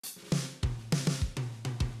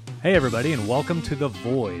Hey everybody, and welcome to The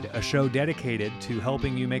Void, a show dedicated to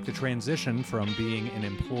helping you make the transition from being an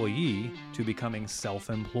employee to becoming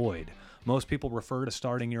self-employed. Most people refer to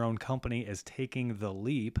starting your own company as taking the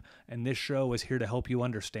leap, and this show is here to help you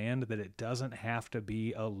understand that it doesn't have to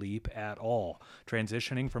be a leap at all.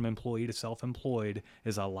 Transitioning from employee to self-employed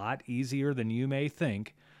is a lot easier than you may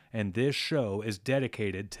think, and this show is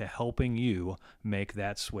dedicated to helping you make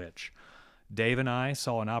that switch. Dave and I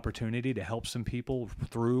saw an opportunity to help some people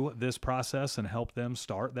through this process and help them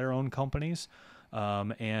start their own companies.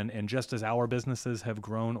 And just as our businesses have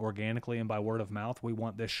grown organically and by word of mouth, we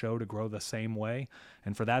want this show to grow the same way.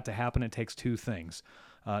 And for that to happen, it takes two things.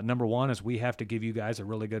 Number one is we have to give you guys a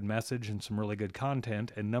really good message and some really good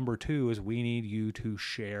content. And number two is we need you to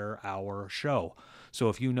share our show. So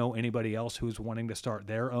if you know anybody else who's wanting to start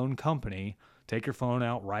their own company, take your phone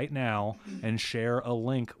out right now and share a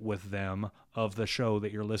link with them of the show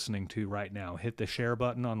that you're listening to right now. Hit the share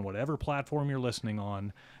button on whatever platform you're listening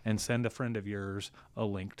on and send a friend of yours a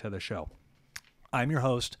link to the show. I'm your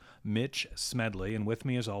host, Mitch Smedley, and with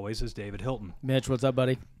me as always is David Hilton. Mitch, what's up,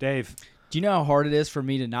 buddy? Dave. Do you know how hard it is for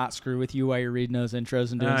me to not screw with you while you're reading those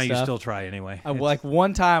intros and doing stuff? You still try anyway. Like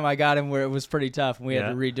one time I got him where it was pretty tough and we had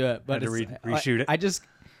to redo it. But reshoot it.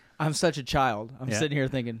 I'm such a child. I'm sitting here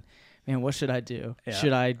thinking, man, what should I do? Yeah.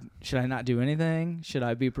 Should I not do anything? Should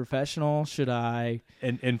I be professional? Should I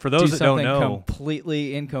and for those do that don't know,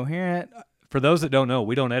 completely incoherent? For those that don't know,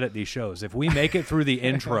 we don't edit these shows. If we make it through the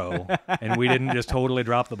intro and we didn't just totally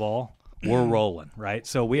drop the ball, we're rolling, right?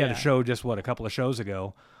 So we had a show just, a couple of shows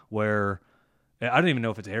ago where I don't even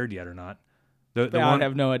know if it's aired yet or not. The one, I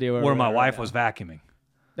have no idea where my wife was vacuuming.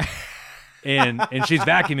 and she's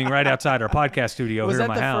vacuuming right outside our podcast studio here in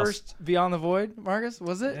my house. Was that the first Beyond the Void, Marcus?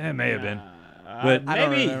 Was it? It may have been. But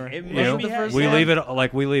maybe we leave it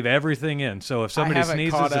like we leave everything in. So if somebody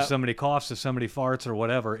sneezes, if somebody coughs, if somebody farts or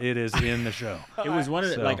whatever, it is in the show. It was one of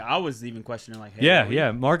the, I was even questioning hey,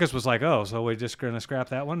 yeah. Marcus was like, "Oh, so we're just gonna scrap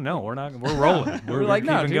that one?" No, we're not. We're rolling. we're like,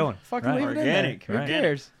 keeping no, dude, going. Fucking leave it in there. Who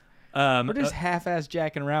cares? We're just half-ass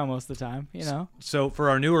jacking around most of the time, you know. So for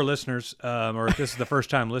our newer listeners, or if this is the first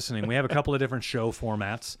time listening, we have a couple of different show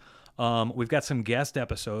formats. We've got some guest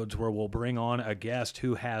episodes where we'll bring on a guest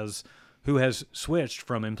who has switched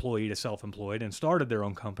from employee to self-employed and started their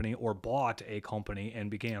own company or bought a company and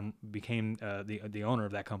became the owner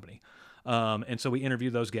of that company. And so we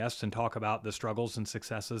interview those guests and talk about the struggles and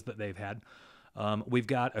successes that they've had. We've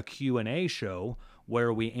got a Q&A show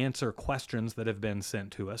where we answer questions that have been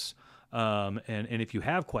sent to us. And if you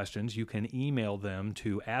have questions, you can email them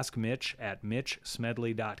to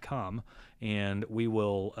askmitch@mitchsmedley.com, and we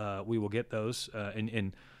will get those.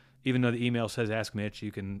 And even though the email says Ask Mitch,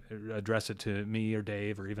 you can address it to me or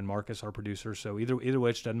Dave or even Marcus, our producer. So either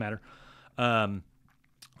which doesn't matter. So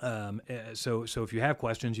if you have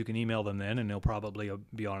questions, you can email them then, and they'll probably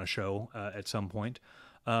be on a show at some point.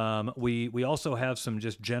 We also have some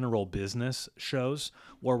just general business shows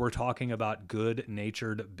where we're talking about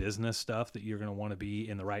good-natured business stuff that you're going to want to be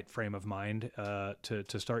in the right frame of mind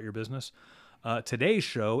to start your business. Today's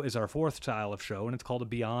show is our fourth style of show, and it's called a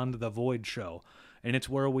Beyond the Void show. And it's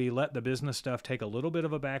where we let the business stuff take a little bit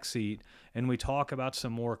of a backseat, and we talk about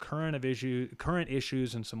some more current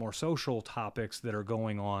issues and some more social topics that are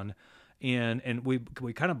going on. And we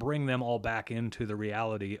kind of bring them all back into the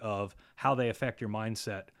reality of how they affect your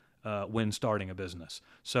mindset when starting a business.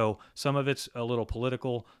 So some of it's a little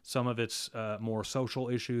political, some of it's more social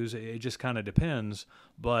issues. It just kind of depends,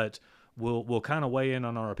 but we'll kind of weigh in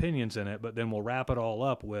on our opinions in it, but then we'll wrap it all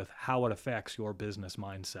up with how it affects your business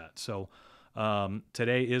mindset. So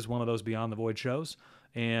today is one of those Beyond the Void shows,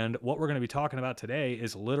 and what we're going to be talking about today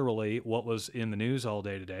is literally what was in the news all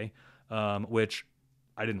day today, which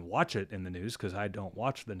I didn't watch it in the news because I don't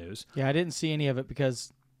watch the news. Yeah, I didn't see any of it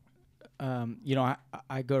because, I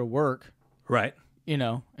go to work, right?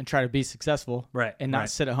 And try to be successful, right? And not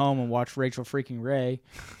sit at home and watch Rachel freaking Ray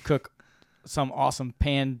cook some awesome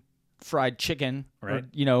pan-fried chicken, right?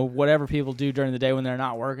 Or, whatever people do during the day when they're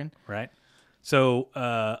not working, right? So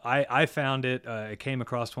I found it. It came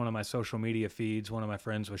across one of my social media feeds. One of my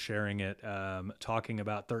friends was sharing it, talking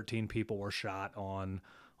about 13 people were shot on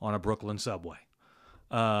a Brooklyn subway.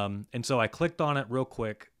 And so I clicked on it real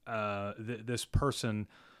quick. This person,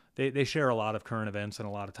 they share a lot of current events and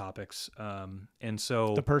a lot of topics. And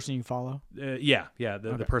so the person you follow,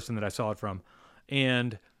 the person that I saw it from,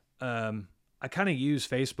 and I kind of use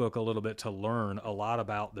Facebook a little bit to learn a lot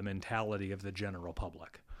about the mentality of the general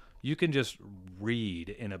public. You can just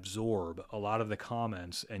read and absorb a lot of the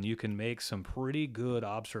comments, and you can make some pretty good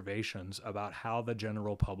observations about how the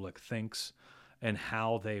general public thinks and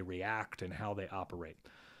how they react and how they operate.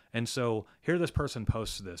 And so here this person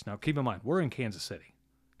posts this. Now, keep in mind, we're in Kansas City,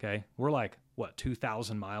 okay? We're like,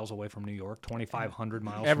 2,000 miles away from New York, 2,500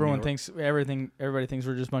 miles Everyone from New York. Everybody thinks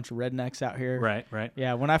we're just a bunch of rednecks out here. Right.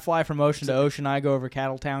 Yeah, when I fly from ocean to ocean, I go over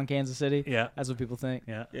Cattletown, Kansas City. Yeah. That's what people think.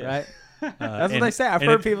 Yeah. Right? That's what they say. I've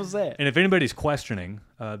heard people say it. And if anybody's questioning,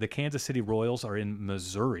 the Kansas City Royals are in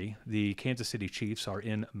Missouri. The Kansas City Chiefs are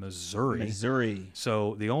in Missouri.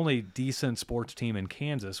 So the only decent sports team in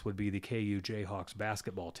Kansas would be the KU Jayhawks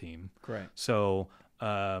basketball team. Correct. So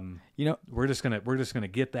we're just gonna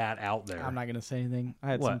get that out there. I'm not gonna say anything. I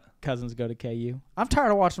had some cousins go to KU. I'm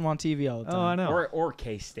tired of watching them on TV all the time. Oh, I know. Or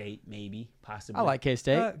K-State, maybe, possibly. I like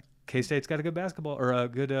K-State. K-State's got a good basketball or a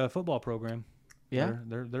good football program. Yeah,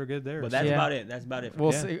 they're good there. But that's about it. That's about it.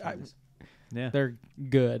 We'll see. They're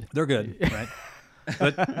good. They're good, right?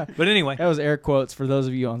 But anyway, that was air quotes for those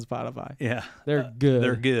of you on Spotify. Yeah, they're good.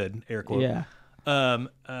 They're good. Air quotes. Yeah.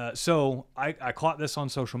 So I caught this on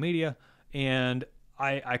social media, and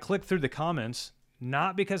I clicked through the comments,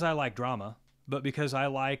 not because I like drama, but because I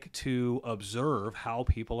like to observe how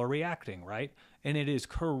people are reacting, right? And it is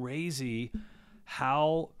crazy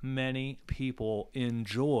how many people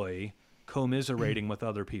enjoy commiserating with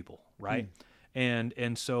other people, right?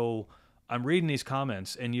 And so I'm reading these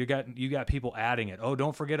comments, and you got people adding it. Oh,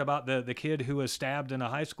 don't forget about the kid who was stabbed in a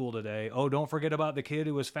high school today. Oh, don't forget about the kid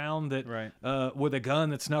who was found with a gun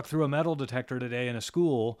that snuck through a metal detector today in a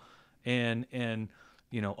school. And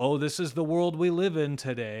oh, this is the world we live in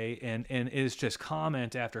today. And it's just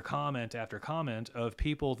comment after comment after comment of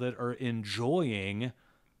people that are enjoying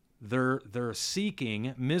they're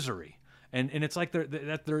seeking misery. And it's like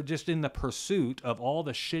they're just in the pursuit of all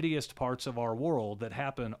the shittiest parts of our world that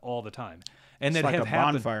happen all the time. And it's that like have a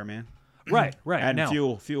happened. bonfire, man. Right. Adding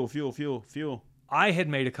now, fuel. I had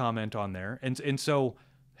made a comment on there, and so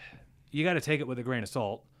you got to take it with a grain of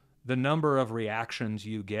salt. The number of reactions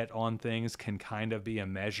you get on things can kind of be a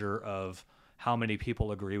measure of how many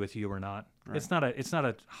people agree with you or not. Right. It's not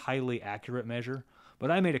a highly accurate measure,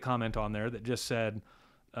 but I made a comment on there that just said,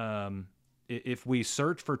 if we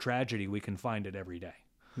search for tragedy, we can find it every day.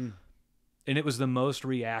 And it was the most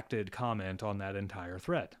reacted comment on that entire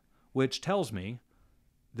thread, which tells me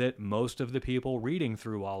that most of the people reading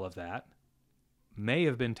through all of that may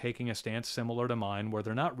have been taking a stance similar to mine, where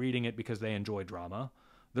they're not reading it because they enjoy drama.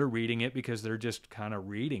 They're reading it because they're just kind of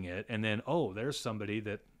reading it, and then, oh, there's somebody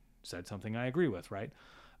that said something I agree with, right?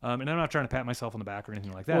 And I'm not trying to pat myself on the back or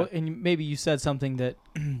anything like that. Well, and maybe you said something that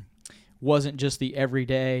wasn't just the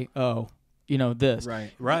everyday, this.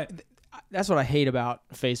 Right. That's what I hate about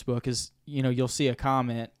Facebook is, you'll see a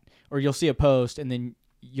comment or you'll see a post, and then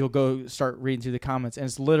you'll go start reading through the comments, and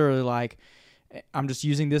it's literally like, I'm just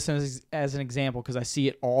using this as an example because I see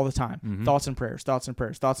it all the time. Mm-hmm. Thoughts and prayers.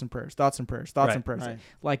 Right.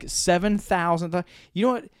 Like 7,000. You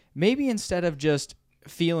know what? Maybe instead of just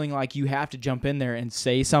feeling like you have to jump in there and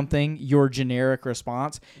say something, your generic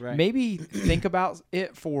response, maybe think about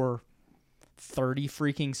it for 30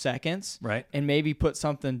 freaking seconds. Right. And maybe put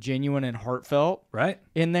something genuine and heartfelt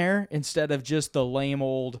in there instead of just the lame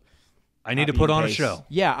old... I need to put on a show.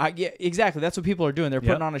 Yeah, exactly. That's what people are doing. They're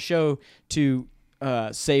putting on a show to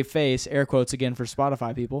save face, air quotes again for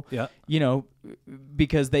Spotify people. Yeah.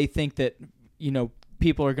 Because they think that,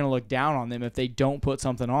 people are going to look down on them if they don't put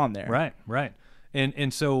something on there. Right.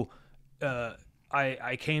 And so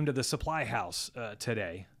I came to the supply house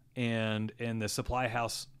today, and the supply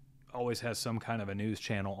house always has some kind of a news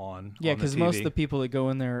channel on. Yeah, because most of the people that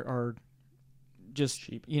go in there are just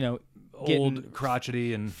cheap, old,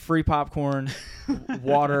 crotchety, and free popcorn,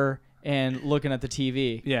 water, and looking at the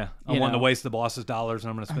TV. Yeah, I want to waste the boss's dollars, and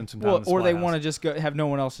I'm going to spend some time. Or they want to just go have no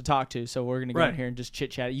one else to talk to, so we're going to go in here and just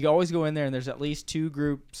chit chat. You always go in there, and there's at least two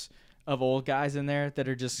groups of old guys in there that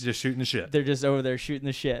are just shooting the shit. They're just over there shooting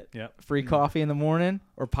the shit. Yeah, free coffee in the morning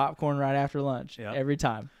or popcorn right after lunch. Yeah, every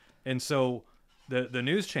time. And so the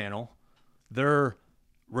news channel, they're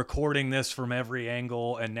recording this from every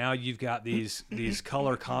angle, and now you've got these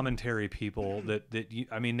color commentary people that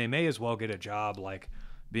they may as well get a job like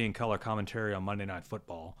being color commentary on Monday Night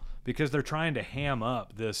Football, because they're trying to ham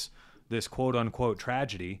up this quote unquote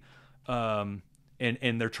tragedy, and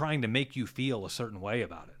they're trying to make you feel a certain way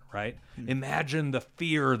about it. Right? Imagine the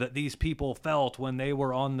fear that these people felt when they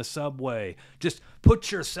were on the subway. Just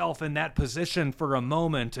put yourself in that position for a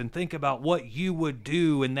moment and think about what you would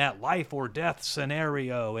do in that life or death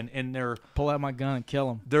scenario. And they're pull out my gun and kill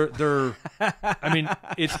them. They're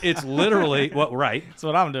it's literally right. That's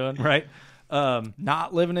what I'm doing. Right.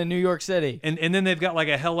 Not living in New York City. And then they've got like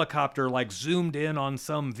a helicopter like zoomed in on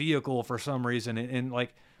some vehicle for some reason, and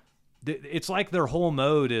like it's like their whole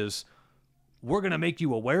mode is, we're going to make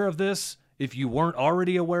you aware of this. if you weren't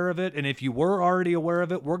already aware of it. And if you were already aware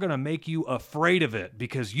of it, we're going to make you afraid of it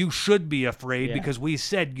because you should be afraid because we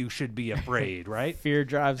said you should be afraid, right? Fear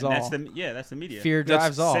drives all. That's the media. Fear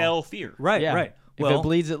drives all. Sell fear. Right, Yeah. right. If Well, it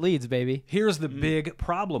bleeds, it leads, baby. here's the big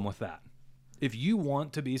problem with that. If you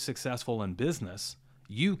want to be successful in business,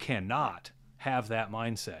 you cannot have that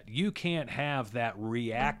mindset. You can't have that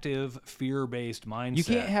reactive, fear-based mindset. You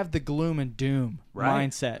can't have the gloom and doom Right.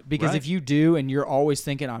 mindset because Right. if you do, and you're always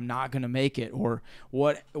thinking, "I'm not going to make it," or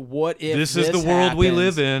 "What if This is the world we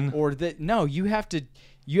live happens?" in. Or that no, you have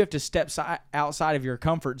to step outside of your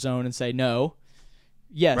comfort zone and say no.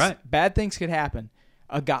 Yes, Right. bad things could happen.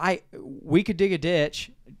 We could dig a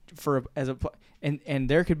ditch and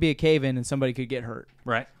there could be a cave in and somebody could get hurt.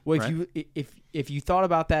 Right. Well, right. if you thought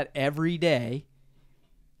about that every day,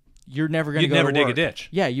 you're never going to You'd go never to dig a work. ditch.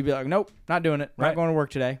 Yeah, you'd be like, nope, not doing it. Right. Not going to work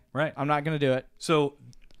today. Right. I'm not going to do it. So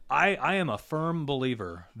I am a firm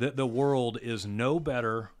believer that the world is no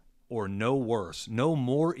better or no worse, no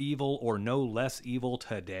more evil or no less evil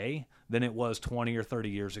today than it was 20 or 30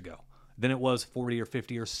 years ago, than it was 40 or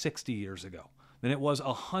 50 or 60 years ago, than it was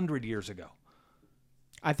 100 years ago.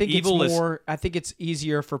 I think Evil it's is- more. I think it's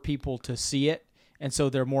easier for people to see it, and so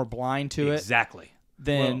they're more blind to it Exactly.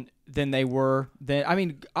 than they were. Then I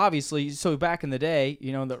mean, obviously, so back in the day,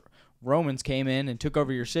 the Romans came in and took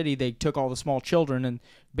over your city. They took all the small children and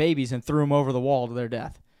babies and threw them over the wall to their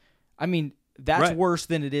death. I mean, that's Right. worse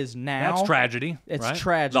than it is now. That's tragedy. It's right?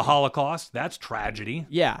 tragedy. The Holocaust, that's tragedy.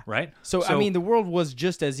 Yeah. Right? So I mean, the world was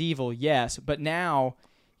just as evil, yes, but now,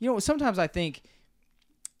 sometimes I think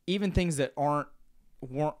even things that aren't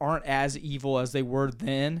as evil as they were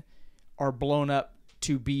then are blown up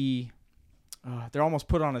to be. They're almost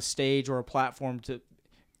put on a stage or a platform to.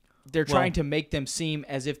 They're trying to make them seem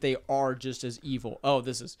as if they are just as evil. Oh,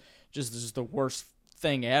 this is the worst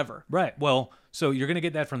thing ever. Right. Well, so you're going to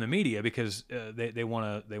get that from the media because they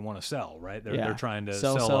want to sell, right? They're trying to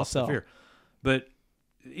sell off the fear. But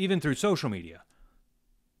even through social media,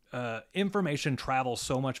 information travels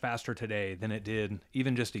so much faster today than it did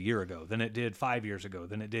even just a year ago, than it did 5 years ago,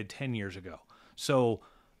 than it did 10 years ago. So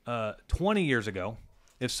 20 years ago,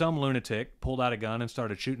 if some lunatic pulled out a gun and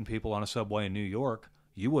started shooting people on a subway in New York,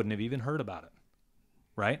 you wouldn't have even heard about it,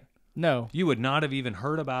 right? No. You would not have even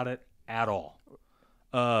heard about it at all.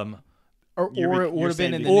 Or it would have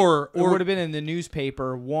been in the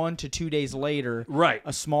newspaper 1 to 2 days later. Right.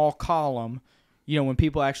 A small column. When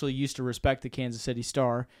people actually used to respect the Kansas City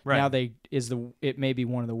Star. Right. Now it may be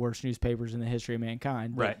one of the worst newspapers in the history of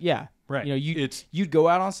mankind. But Right. Yeah. Right. You'd go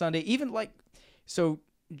out on Sunday, even Janine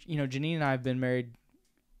and I have been married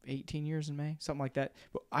 18 years in May, something like that.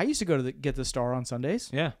 But I used to go to get the Star on Sundays.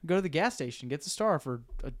 Yeah. Go to the gas station, get the Star for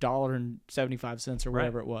 $1.75 or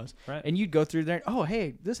whatever it was. Right. And you'd go through there. Oh,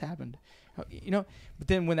 hey, this happened. But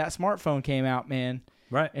then when that smartphone came out, man,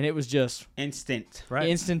 Right. and it was just Instant. Right.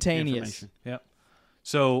 instantaneous. Information. Yeah.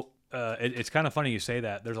 So it's kind of funny you say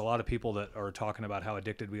that. There's a lot of people that are talking about how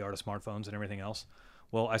addicted we are to smartphones and everything else.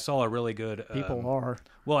 Well, I saw a really good People are.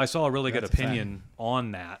 Well, I saw a really good That's a fact. opinion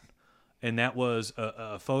on that, and that was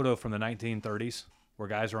a photo from the 1930s where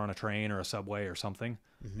guys are on a train or a subway or something,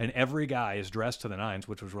 and every guy is dressed to the nines,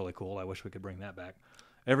 which was really cool. I wish we could bring that back.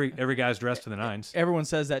 Every guy's dressed to the nines. Everyone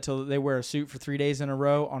says that till they wear a suit for 3 days in a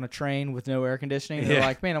row on a train with no air conditioning. They're Yeah.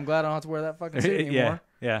 like, man, I'm glad I don't have to wear that fucking suit anymore.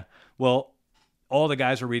 Yeah. Well, all the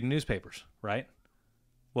guys are reading newspapers, right?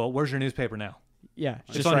 Well, where's your newspaper now? Yeah,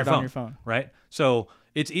 It's just on right your phone, on your phone. right? So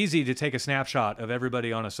it's easy to take a snapshot of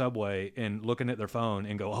everybody on a subway and looking at their phone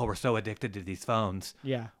and go, "Oh, we're so addicted to these phones."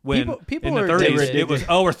 Yeah. When people in the are 30s, addicted. it was,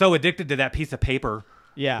 "Oh, we're so addicted to that piece of paper."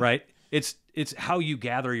 Yeah. Right? It's how you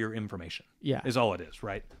gather your information. Yeah. Is all it is,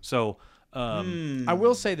 right? So I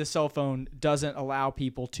will say the cell phone doesn't allow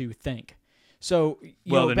people to think. So, the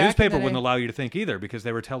back in newspaper day- wouldn't allow you to think either because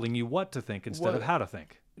they were telling you what to think instead of how to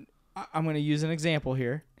think. I'm going to use an example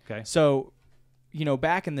here. Okay. So,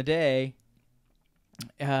 back in the day,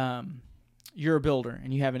 you're a builder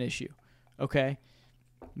and you have an issue. Okay.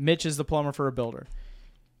 Mitch is the plumber for a builder.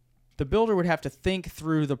 The builder would have to think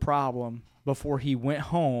through the problem before he went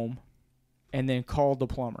home and then called the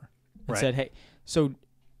plumber and Right. said, hey, so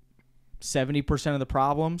 70% of the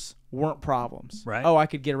problems weren't problems. Right. Oh, I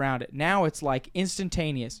could get around it. Now it's like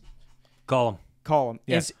instantaneous. Call them. Call them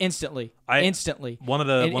Yeah. instantly. I- Instantly. One of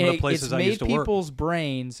the places it's I used to made work. people's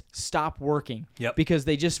brains stop working. Yep. Because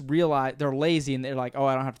they just realize they're lazy and they're like, oh,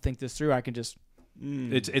 I don't have to think this through. I can just.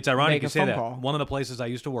 It's ironic Make you a say phone that. call. One of the places I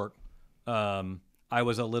used to work, I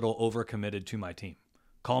was a little overcommitted to my team.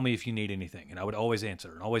 Call me if you need anything, and I would always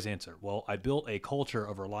answer and always answer. Well, I built a culture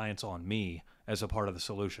of reliance on me as a part of the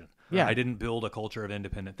solution. Yeah. I didn't build a culture of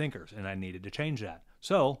independent thinkers, and I needed to change that.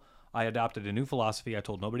 So I adopted a new philosophy. I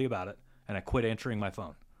told nobody about it, and I quit answering my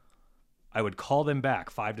phone. I would call them back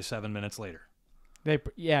 5 to 7 minutes later.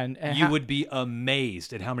 And You would be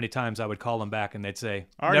amazed at how many times I would call them back, and they'd say,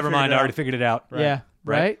 already "Never mind, figured it I already out." figured it out." Yeah,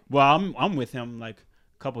 right? Well, I'm with him like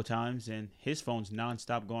a couple times, and his phone's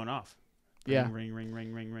nonstop going off. Yeah. Ring, ring,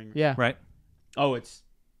 ring, ring, ring. Yeah. Right. Oh, it's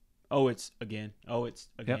again. Oh, it's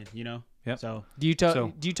again. You know. Yep. So Do you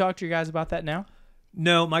talk to your guys about that now?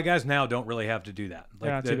 No, my guys now don't really have to do that.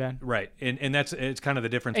 They're not too bad. Right. And it's kind of the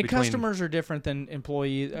difference And between customers are different than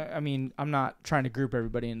employees. I mean, I'm not trying to group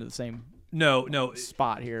everybody into the same No.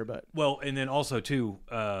 spot here, but Well, and then also too,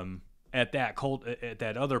 at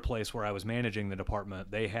that other place where I was managing the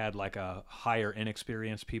department, they had like a hire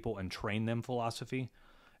inexperienced people and train them philosophy.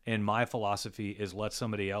 And my philosophy is let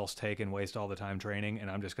somebody else take and waste all the time training, and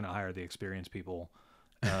I'm just going to hire the experienced people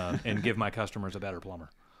and give my customers a better plumber.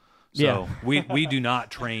 So Yeah. we do not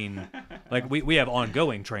train, like we have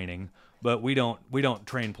ongoing training, but we don't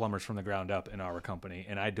train plumbers from the ground up in our company,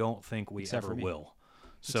 and I don't think we Except ever for me. will.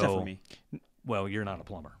 except So for me, well, you're not a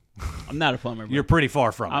plumber. I'm not a plumber. But You're pretty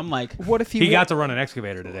far from it. I'm like, what if He got to run an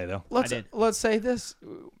excavator today, though. did. Let's say this.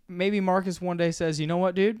 Maybe Marcus one day says, "You know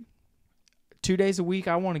what, dude? 2 days a week,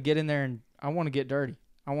 I want to get in there and I want to get dirty.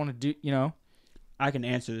 I want to do, you know." I can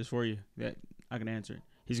answer this for you. That I can answer it.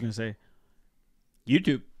 He's gonna say,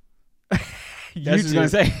 YouTube. That's what he's gonna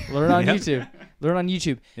say. Learn on Yep. YouTube. Learn on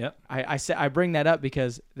YouTube. Yep. I bring that up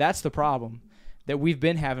because that's the problem that we've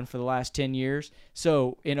been having for the last 10 years.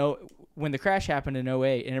 So, when the crash happened in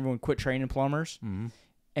 08 and everyone quit training plumbers,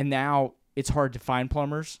 and now it's hard to find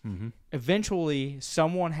plumbers, eventually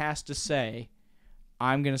someone has to say,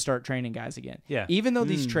 I'm going to start training guys again. Yeah. Even though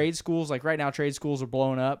these trade schools, like right now, trade schools are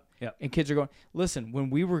blowing up, Yep. and kids are going, listen, when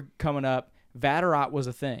we were coming up, Vatterott was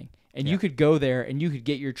a thing. And you could go there and you could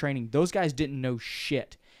get your training. Those guys didn't know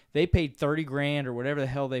shit. They paid $30,000 or whatever the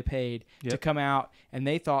hell they paid to come out, and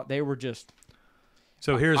they thought they were just.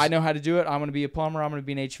 So here's I know how to do it. I'm going to be a plumber. I'm going to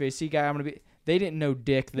be an HVAC guy. I'm going to be. They didn't know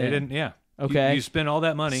dick then. they didn't. Yeah. Okay. You spend all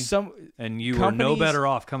that money, and you are no companies- better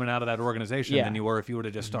off coming out of that organization Yeah. than you were if you would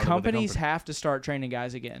have just started. Companies with the company. have to start training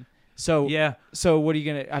guys again. So Yeah. So what are you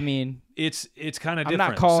gonna? I mean, It's kind of I'm different.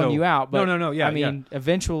 not calling So- you out, but no. Yeah. I mean,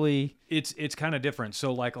 eventually, It's kind of different.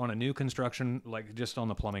 So like on a new construction, like just on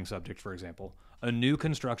the plumbing subject, for example, a new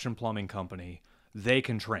construction plumbing company, they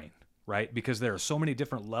can train, right? Because there are so many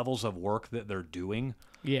different levels of work that they're doing.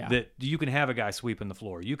 Yeah. That you can have a guy sweeping the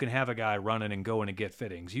floor. You can have a guy running and going to get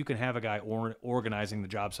fittings. You can have a guy organizing the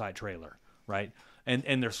job site trailer, right?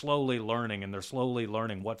 And they're slowly learning, and they're slowly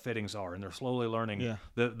learning what fittings are, and they're slowly learning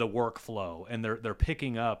the workflow, and they're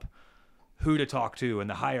picking up who to talk to and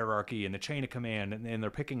the hierarchy and the chain of command, and they're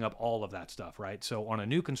picking up all of that stuff, right? So on a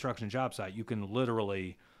new construction job site, you can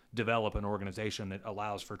literally develop an organization that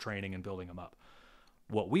allows for training and building them up.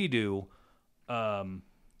 What we do,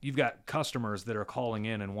 you've got customers that are calling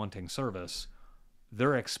in and wanting service.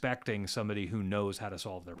 They're expecting somebody who knows how to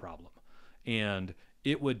solve their problem. And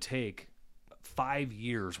it would take 5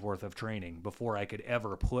 years worth of training before I could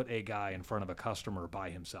ever put a guy in front of a customer by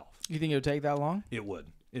himself. you think it would take that long? It would.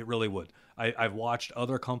 It really would. I've watched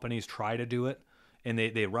other companies try to do it, and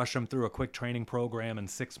they rush them through a quick training program in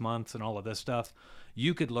 6 months and all of this stuff.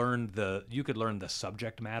 You could learn the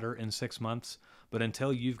subject matter in 6 months, but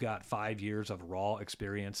until you've got 5 years of raw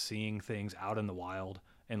experience seeing things out in the wild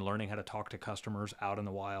and learning how to talk to customers out in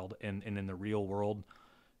the wild and in the real world,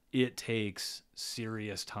 it takes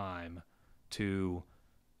serious time to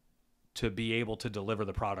be able to deliver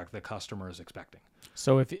the product the customer is expecting.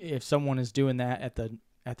 So if someone is doing that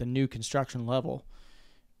at the new construction level,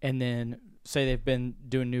 and then say they've been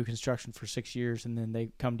doing new construction for 6 years, and then they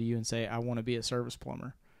come to you and say, I want to be a service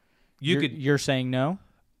plumber. You're saying no?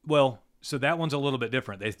 Well, so that one's a little bit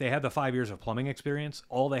different. They have the 5 years of plumbing experience.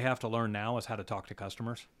 All they have to learn now is how to talk to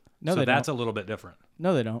customers. No, so they that's don't. a little bit different.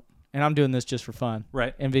 No, they don't. And I'm doing this just for fun.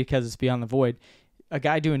 Right. And because it's beyond the void. A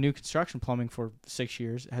guy doing new construction plumbing for 6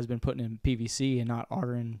 years has been putting in PVC and not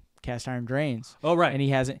iron cast iron drains. Oh, right. And he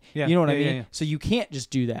hasn't. Yeah, You know what I yeah, mean? yeah, yeah. So you can't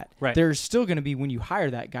just do that. Right. There's still going to be, when you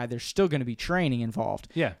hire that guy, there's still going to be training involved.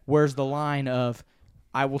 Yeah. Where's the line of,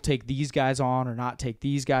 I will take these guys on or not take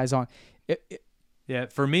these guys on? Yeah,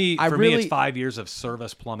 for me, it's 5 years of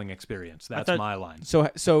service plumbing experience. That's my line.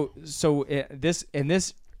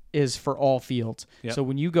 This is for all fields. Yep. So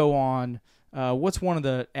when you go on, what's one of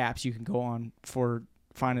the apps you can go on for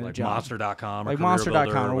finding a Like job? Monster.com or Like Career Monster.com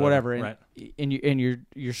Builder or whatever. Right. And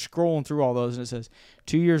you're scrolling through all those, and it says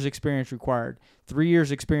 2 years experience required, 3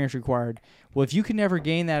 years experience required. Well, if you can never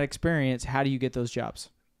gain that experience, how do you get those jobs?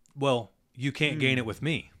 Well, you can't gain it with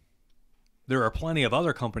me. There are plenty of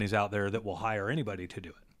other companies out there that will hire anybody to do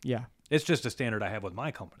it. Yeah. It's just a standard I have with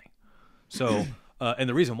my company. So, and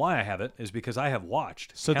the reason why I have it is because I have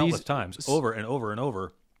watched countless times over and over and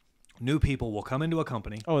over. New people will come into a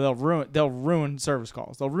company. Oh, they'll ruin service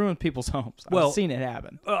calls. They'll ruin people's homes. I've seen it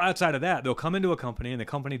happen. Outside of that, they'll come into a company and the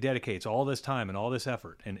company dedicates all this time and all this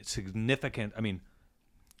effort, and it's significant. I mean,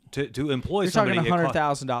 to employ somebody, you're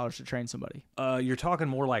talking $100,000 to train somebody. You're talking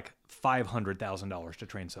more like $500,000 to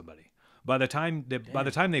train somebody. By the time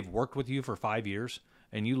they've worked with you for 5 years,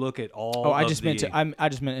 and you look at all. Oh, I just meant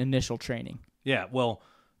initial training. Yeah, well,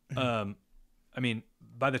 I mean,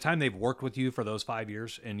 by the time they've worked with you for those 5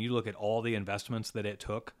 years, and you look at all the investments that it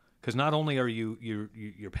took, because not only are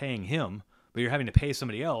you're paying him, but you're having to pay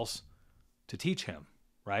somebody else to teach him,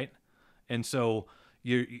 right? And so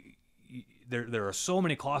there are so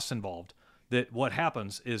many costs involved that what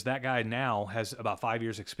happens is that guy now has about 5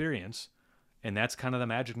 years experience, and that's kind of the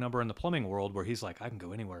magic number in the plumbing world where he's like, I can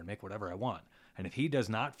go anywhere and make whatever I want. And if he does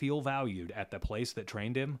not feel valued at the place that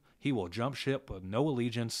trained him, he will jump ship with no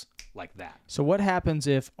allegiance like that. So what happens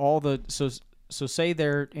if so say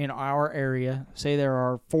they're in our area, say there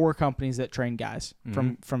are 4 companies that train guys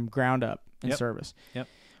from ground up in service. Yep.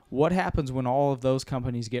 What happens when all of those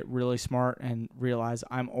companies get really smart and realize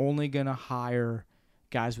I'm only going to hire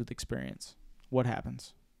guys with experience? What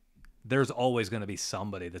happens? There's always going to be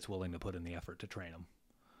somebody that's willing to put in the effort to train them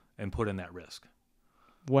and put in that risk.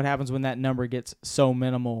 What happens when that number gets so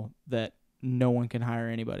minimal that no one can hire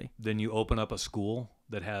anybody? Then you open up a school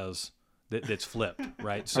that's flipped,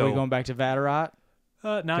 right? So are we going back to Vatterott?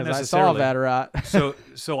 Not necessarily. I saw Vatterott.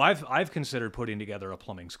 so I've considered putting together a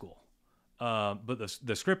plumbing school, but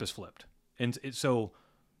the script is flipped, and so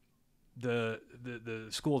the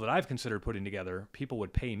school that I've considered putting together, people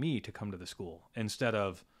would pay me to come to the school instead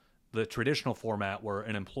of the traditional format where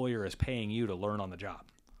an employer is paying you to learn on the job.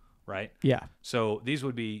 Right? Yeah. So these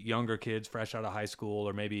would be younger kids fresh out of high school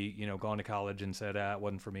or maybe, gone to college and said, it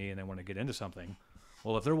wasn't for me and they want to get into something.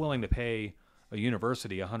 Well, if they're willing to pay a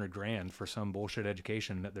university $100,000 for some bullshit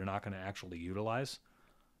education that they're not going to actually utilize,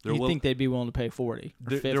 you think they'd be willing to pay 40 or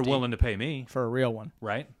 50? They're willing to pay me. For a real one.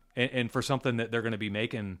 Right? And for something that they're going to be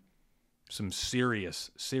making some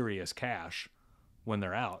serious cash when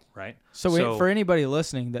they're out, right? So for anybody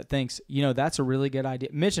listening that thinks, that's a really good idea.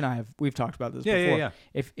 Mitch and we've talked about this before. Yeah.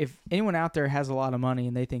 If anyone out there has a lot of money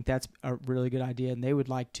and they think that's a really good idea and they would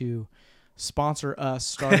like to sponsor us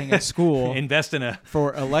starting a school, invest in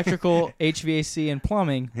for electrical, HVAC, and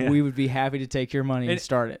plumbing, we would be happy to take your money and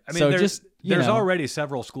start it. I mean, there's already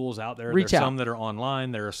several schools out there. There's some that are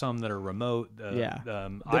online. There are some that are remote.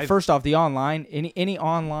 First off, the online, any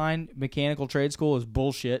online mechanical trade school is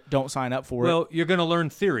bullshit. Don't sign up for it. Well, you're going to learn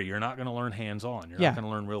theory. You're not going to learn hands-on. You're not going to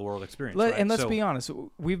learn real-world experience. And let's be honest.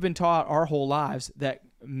 We've been taught our whole lives that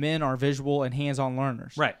men are visual and hands-on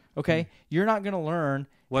learners. Right. Okay? You're not going to learn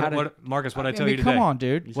Marcus, what I tell you today? Come on,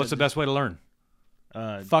 dude. What's the best way to learn?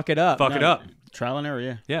 Fuck it up. Fuck it up. Trial and error,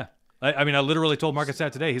 yeah. Yeah. I literally told Marcus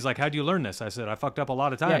that today. He's like, how'd you learn this? I said, I fucked up a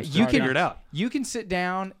lot of times to figure it out. You can sit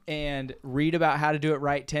down and read about how to do it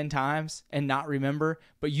right 10 times and not remember,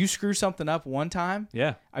 but you screw something up one time.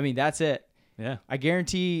 Yeah. I mean, that's it. Yeah. I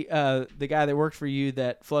guarantee the guy that worked for you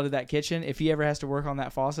that flooded that kitchen, if he ever has to work on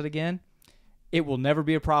that faucet again, it will never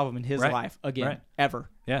be a problem in his life again, ever.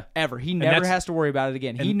 Yeah. Ever. He never has to worry about it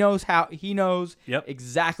again. He knows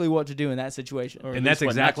exactly what to do in that situation. And that's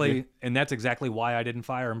exactly why I didn't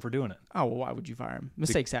fire him for doing it. Oh, well, why would you fire him?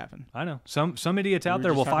 Mistakes happen. I know. Some idiots out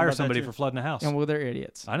there will fire somebody for flooding a house. And well, they're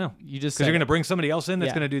idiots. I know. Because you're going to bring somebody else in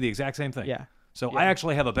that's going to do the exact same thing. Yeah. So I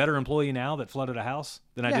actually have a better employee now that flooded a house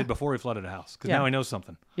than I did before he flooded a house because now he knows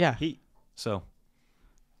something. Yeah. So,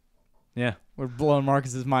 yeah. We're blowing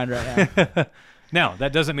Marcus's mind right now. Now,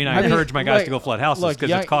 that doesn't mean I encourage my guys to go flood houses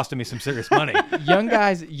because it's costing me some serious money. Young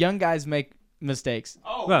guys make mistakes.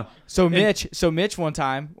 Oh. Well, so Mitch one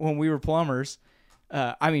time when we were plumbers,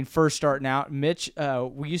 first starting out, Mitch,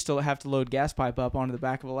 we used to have to load gas pipe up onto the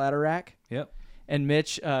back of a ladder rack. Yep. And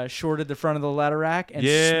Mitch shorted the front of the ladder rack and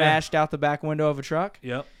smashed out the back window of a truck.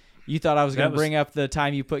 Yep. You thought I was going to bring up the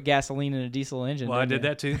time you put gasoline in a diesel engine. Well, I did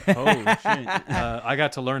that too. Oh, shit. I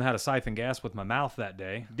got to learn how to siphon gas with my mouth that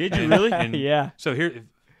day. Did you really? Yeah. So here,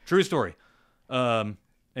 true story. And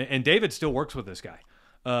David still works with this guy.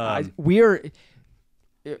 They're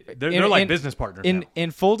like business partners now.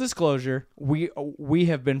 In full disclosure, we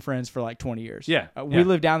have been friends for like 20 years. Yeah. We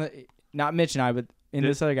live down not Mitch and I, but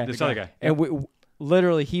this other guy. This other guy. And we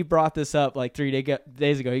literally, he brought this up like 3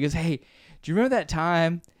 days ago. He goes, hey, do you remember that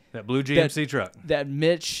time... That blue GMC truck. That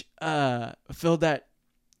Mitch filled that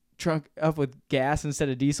truck up with gas instead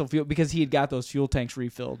of diesel fuel because he had got those fuel tanks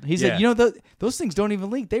refilled. He said, Yeah. those things don't even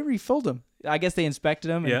leak. They refilled them. I guess they inspected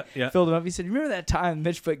them and filled them up. He said, remember that time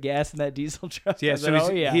Mitch put gas in that diesel truck? Yeah, I so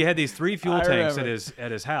said, he had these 3 fuel tanks remember.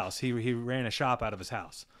 at his house. He ran a shop out of his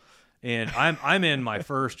house, and I'm in my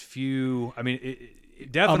first few. I mean,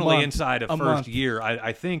 definitely month. inside of A first month. year.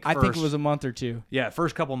 I think I think first- it was a month or two. Yeah,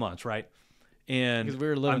 first couple months, right? And 'Cause we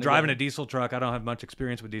were living I'm driving together. a diesel truck. I don't have much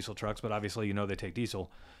experience with diesel trucks, but obviously they take diesel.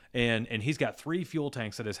 And he's got 3 fuel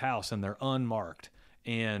tanks at his house, and they're unmarked.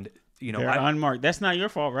 And They're unmarked. That's not your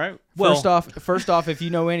fault, right? well, First off, if you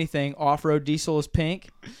know anything, off-road diesel is pink,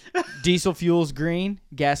 diesel fuel is green,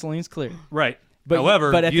 gasoline's clear. right. But-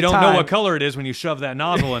 However, but at you the don't know time- what color it is when you shove that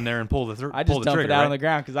nozzle in there and pull the I pull just the dumped trigger. it out right? on the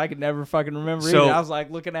ground because I could never fucking remember So- either. I was like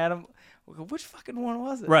looking at him, which fucking one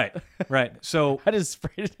was it? Right, right. So I just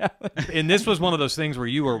sprayed it out. and this was one of those things where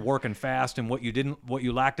you were working fast, and what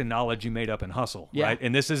you lacked in knowledge, you made up in hustle, Yeah. right?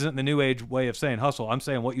 And this isn't the new age way of saying hustle. I'm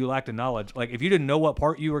saying what you lacked in knowledge. Like if you didn't know what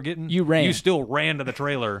part you were getting, You ran. You still ran to the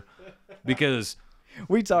trailer because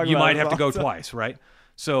We talked you about might it have to all go the time. twice, right?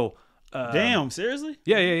 So, Damn, seriously?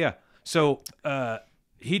 yeah. So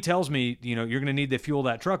he tells me, you're going to need to fuel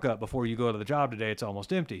that truck up before you go to the job today. It's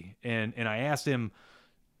almost empty. And I asked him,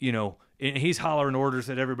 and he's hollering orders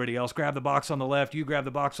at everybody else. Grab the box on the left. You grab the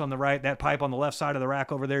box on the right. That pipe on the left side of the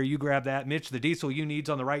rack over there. You grab that. Mitch, the diesel you need's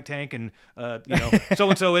on the right tank, and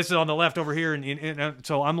so-and-so is on the left over here. And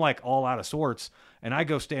so I'm like all out of sorts. And I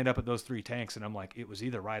go stand up at those 3 tanks, and I'm like, it was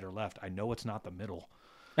either right or left. I know it's not the middle.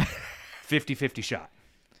 50-50 shot.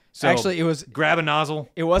 So Actually, it was grab a nozzle.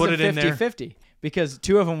 it wasn't put it in there. 50-50 because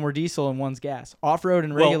 2 of them were diesel and one's gas. Off-road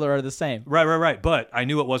and regular are the same. Right. But I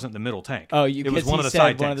knew it wasn't the middle tank. Oh, it was because one he of the said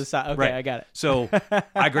side one of tanks. the side. Okay, Right. I got it. So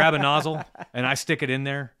I grab a nozzle and I stick it in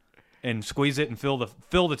there and squeeze it and fill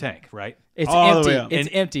the tank. Right. It's All the empty. way up. It's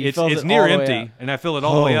empty. He It's fills it near all the way empty, up. and I fill it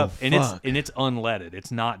all the way Oh, up, and fuck. it's unleaded.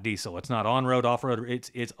 It's not diesel. It's not on road, off road. It's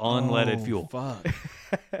unleaded fuel.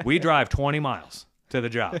 Fuck. We drive 20 miles to the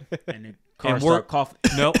job. And the car And we're- start coughing.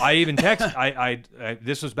 No, I even text. I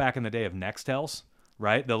this was back in the day of Nextels,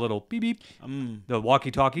 right? The little beep beep, the walkie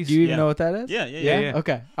talkies. Do you even Yeah. know what that is? Yeah.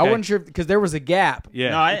 Okay. I wasn't sure because there was a gap. Yeah.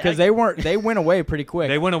 No, Because they went away pretty quick.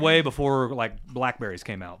 They went away before like Blackberries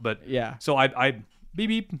came out, but Yeah. So I beep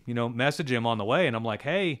beep, message him on the way, and I'm like,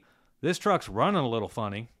 hey, this truck's running a little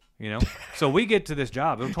funny, So we get to this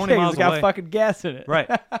job. It was 20 Hey, miles it's got away. fucking gas in it. Right,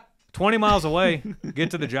 20 miles away.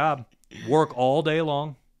 Get to the job. Work all day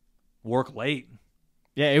long. Work late.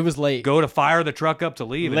 Yeah, it was late. Go to fire the truck up to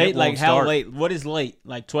leave. and Late, it like won't how start. late? What is late?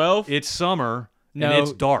 Like 12? It's summer No. and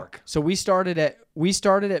it's dark. So we started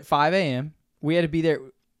at 5 a.m. We had to be there.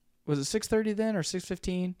 Was it 6:30 then or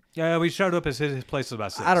 6:15? Yeah, we showed up at his place was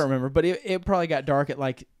about 6. I don't remember, but it probably got dark at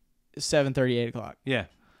like 7:30, 8 o'clock. Yeah,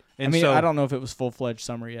 and I mean, so I don't know if it was full-fledged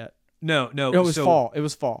summer yet. No, It was so fall. It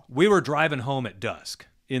was fall. We were driving home at dusk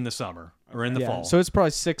in the summer or in the Yeah. fall. So it's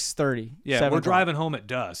probably 6:30. Yeah, 7 we're o'clock. driving home at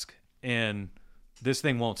dusk, and this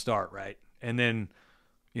thing won't start, right? And then,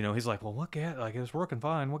 he's like, well, what gas? Like, it was working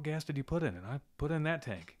fine. What gas did you put in it? I put in that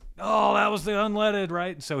tank. Oh, that was the unleaded,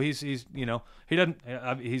 right? So he's he doesn't,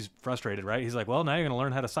 he's frustrated, right? He's like, well, now you're going to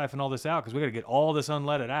learn how to siphon all this out because we got to get all this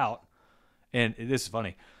unleaded out. And this is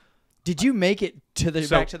funny. Did you make it to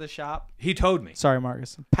So- back to the shop? He towed me. Sorry,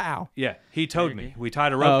 Marcus. Pow. Yeah, he towed me. We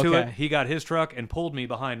tied a rope to okay. it. He got his truck and pulled me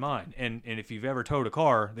behind mine. And if you've ever towed a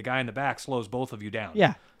car, the guy in the back slows both of you down.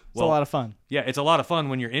 Yeah. It's Well, a lot of fun. Yeah, it's a lot of fun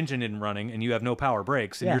when your engine isn't running and you have no power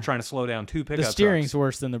brakes and Yeah. you're trying to slow down 2 pickup The steering's trucks.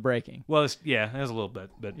 worse than the braking. Well, there's a little bit,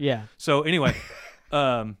 but Yeah. So anyway,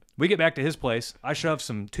 we get back to his place. I shove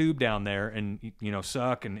some tube down there and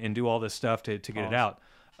suck and do all this stuff to get it out.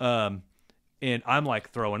 And I'm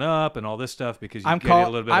like throwing up and all this stuff because you get it a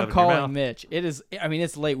little bit I'm out of your mouth. calling Mitch. It is. I mean,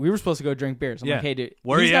 it's late. We were supposed to go drink beers. I'm Yeah. like, hey, dude,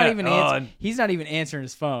 Where he's you not at? even Oh, he's not even answering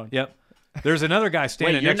his phone. Yep. There's another guy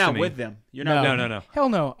standing Wait, you're next to not me. with them. You're not. No. Hell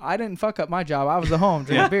no. I didn't fuck up my job. I was at home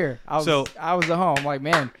drinking beer. I was at home. I'm like,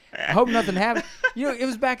 man, I hope nothing happened. It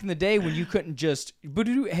was back in the day when you couldn't just,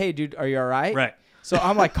 hey, dude, are you all right? Right. So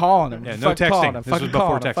I'm like calling him. Yeah, no fucking texting. calling him, This fucking was before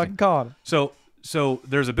calling him, texting. fucking calling him. So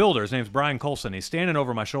there's a builder. His name's Brian Colson. He's standing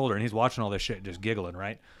over my shoulder and he's watching all this shit, just giggling,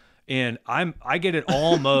 right? And I get it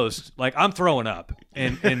almost like I'm throwing up,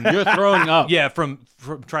 and You're throwing up. yeah, from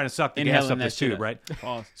trying to suck the gas Inhaling up that this shit tube, up. right?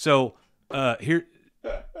 Pause. So here,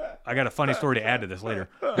 I got a funny story to add to this later.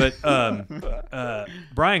 But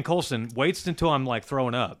Brian Colson waits until I'm like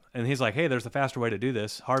throwing up, and he's like, "Hey, there's a faster way to do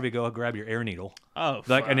this. Harvey, go grab your air needle, Oh,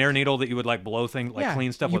 like fuck. an air needle that you would like blow things, like Yeah,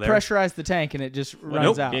 clean stuff you with air." pressurize the tank and it just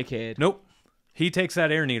runs Nope. out. Dickhead. Nope. He takes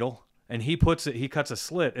that air needle and he cuts a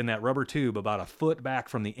slit in that rubber tube about a foot back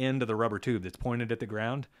from the end of the rubber tube that's pointed at the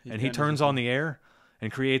ground, and he turns on the air,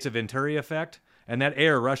 and creates a Venturi effect. And that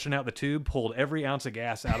air rushing out the tube pulled every ounce of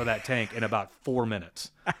gas out of that tank in about 4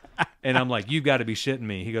 minutes. And I'm like, you've got to be shitting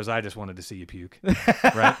me. He goes, I just wanted to see you puke.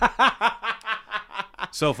 Right?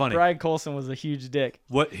 So funny. Brian Colson was a huge dick.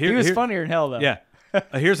 He was funnier than hell, though. Yeah.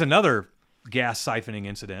 Here's another gas siphoning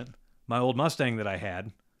incident. My old Mustang that I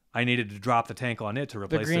had, I needed to drop the tank on it to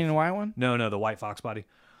replace the green and white one? No, the white Fox body.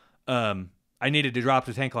 I needed to drop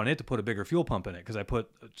the tank on it to put a bigger fuel pump in it because I put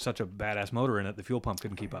such a badass motor in it, the fuel pump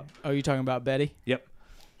couldn't keep up. Oh, you talking about Betty? Yep.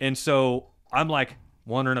 And so I'm like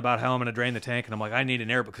wondering about how I'm going to drain the tank, and I'm like, I need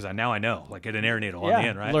an air because now I know, like get an air needle on the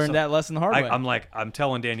end, right? Learned that lesson the hard way. I'm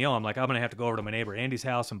telling Danielle, I'm like, I'm going to have to go over to my neighbor Andy's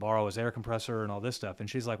house and borrow his air compressor and all this stuff. And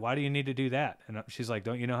she's like, why do you need to do that? And she's like,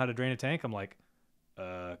 don't you know how to drain a tank? I'm like,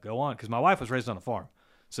 go on. Because my wife was raised on a farm.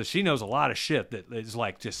 So she knows a lot of shit that is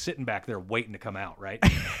like just sitting back there waiting to come out, right?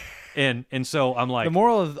 And so I'm like, the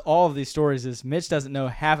moral of all of these stories is Mitch doesn't know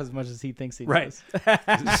half as much as he thinks he does.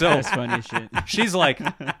 So That's funny shit. she's like,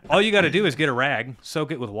 all you got to do is get a rag,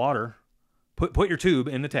 soak it with water, put your tube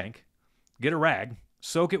in the tank, get a rag,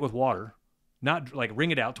 soak it with water, not like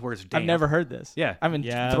wring it out to where it's damp. I've never heard this. Yeah. I'm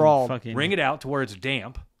enthralled. Wring it out to where it's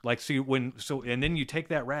damp. Like and then you take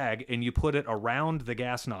that rag and you put it around the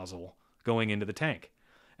gas nozzle going into the tank.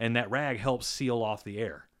 And that rag helps seal off the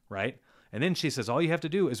air, right? And then she says, all you have to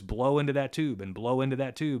do is blow into that tube and blow into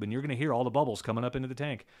that tube, and you're going to hear all the bubbles coming up into the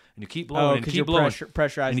tank. And you keep blowing and keep blowing.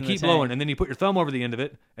 Pressurizing and you keep blowing, and then you put your thumb over the end of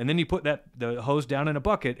it, and then you put the hose down in a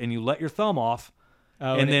bucket, and you let your thumb off.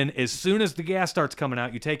 And then as soon as the gas starts coming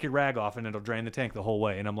out, you take your rag off, and it'll drain the tank the whole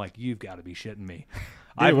way. And I'm like, you've got to be shitting me.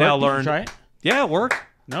 I've now learned. Try it? Yeah, it worked.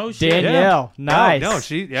 No shit. Danielle, Yeah. nice. No,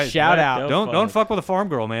 shout out. Don't fuck with a farm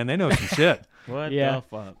girl, man. They know some shit. What Yeah. the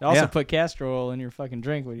fuck? Also put castor oil in your fucking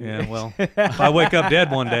drink with you. Yeah, well, if I wake up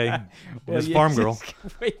dead one day, this farm girl.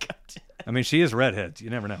 Wake up dead. I mean, she is redhead.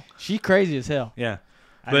 You never know. She crazy as hell. Yeah.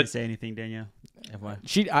 I didn't say anything, Danielle.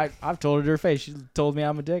 I've told her to her face. She told me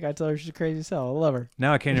I'm a dick. I tell her she's crazy as hell. I love her.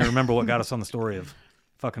 Now I can't even remember what got us on the story of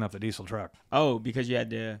fucking up the diesel truck. Oh, because you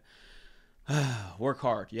had to work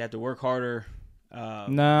hard. You had to work harder.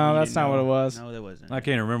 No, that's not what it was. No, that wasn't. I can't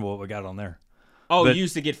even remember what we got on there. Oh, But- you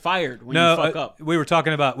used to get fired when you fuck up. We were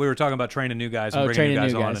talking about training new guys and bringing new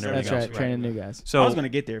guys on and everything That's else. right, training new guys. So I was going to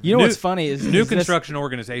get there. You know what's funny is new is this- construction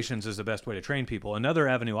organizations is the best way to train people. Another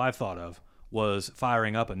avenue I've thought of was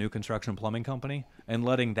firing up a new construction plumbing company and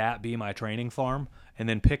letting that be my training farm, and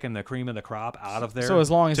then picking the cream of the crop out of there. So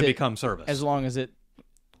as long as to it- become service, as long as it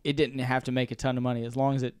didn't have to make a ton of money, as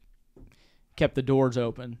long as it kept the doors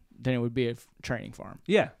open, then it would be a training farm.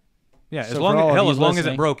 yeah. As So long for all of you as long as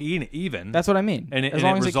listening- it broke even. That's what I mean. And as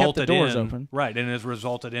long as it kept the resulted doors in, open. Right, and it has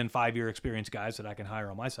resulted in 5-year experienced guys that I can hire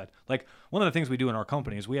on my side. Like, one of the things we do in our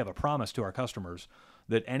company is we have a promise to our customers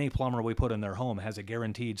that any plumber we put in their home has a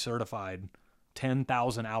guaranteed certified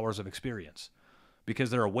 10,000 hours of experience. Because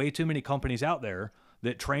there are way too many companies out there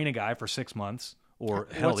that train a guy for 6 months or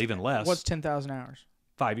even less. What's 10,000 hours?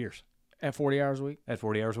 5 years. At 40 hours a week? At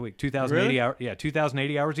 40 hours a week. 2,080 Really? hours. Yeah,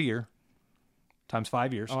 2,080 hours a year times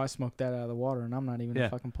 5 years. Oh, I smoked that out of the water, and I'm not even a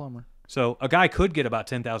fucking plumber. So a guy could get about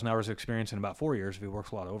 10,000 hours of experience in about 4 years if he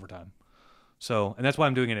works a lot of overtime. So, and that's why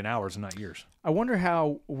I'm doing it in hours and not years. I wonder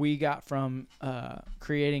how we got from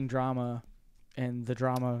creating drama and the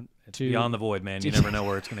drama It's to beyond the void, man. You never know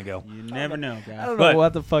where it's going to go. You never know, I guys. don't know But-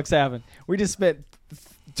 what the fuck's happened. We just spent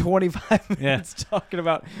 25 minutes talking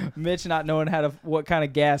about Mitch not knowing what kind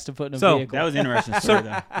of gas to put in a So, vehicle. That was an interesting story,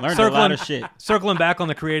 though. Learned a lot of shit. Circling back on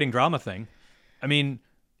the creating drama thing, I mean,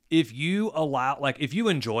 if you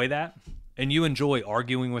enjoy that and you enjoy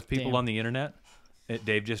arguing with people Damn. on the internet,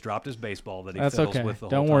 Dave just dropped his baseball that he That's fiddles okay. with the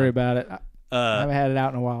Don't whole worry time. about it. I haven't had it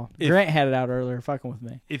out in a while. Grant had it out earlier, fucking with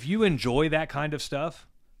me. If you enjoy that kind of stuff,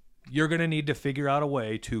 you're going to need to figure out a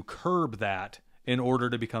way to curb that in order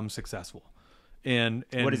to become successful. And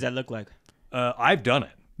What does that look like? I've done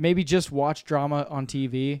it. Maybe just watch drama on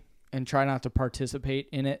TV and try not to participate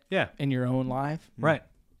in it Yeah. in your own life. Right.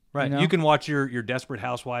 Right. You know? You can watch your Desperate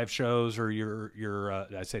Housewives shows or your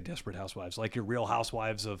I say Desperate Housewives, like your Real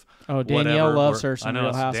Housewives of Oh, Danielle whatever, loves or- her I some know,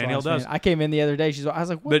 Real Housewives. Danielle does. Man. I came in the other day. I was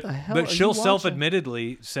like, what the hell? But are she'll you watching?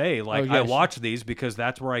 self-admittedly say, like, Oh, yeah, I watch these because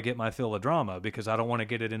that's where I get my fill of drama because I don't want to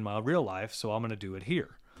get it in my real life, so I'm going to do it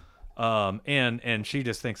here. And she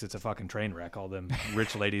just thinks it's a fucking train wreck. All them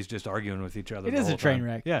rich ladies just arguing with each other. It the is a whole train time.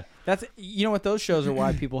 wreck. Yeah. That's what those shows are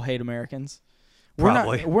why people hate Americans.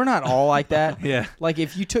 Probably. We're not all like that. Yeah. Like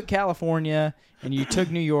if you took California and you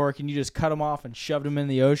took New York and you just cut them off and shoved them in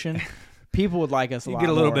the ocean, people would like us a You lot get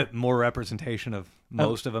a little more. bit more representation of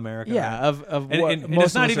most of America. Yeah, right? of And, what and most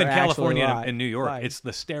it's not of us even are actually California like. and New York. Like, It's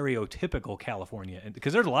the stereotypical California.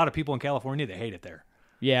 Because there's a lot of people in California that hate it there.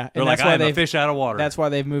 Yeah, They're and like, that's why I'm a they've fish out of water. that's why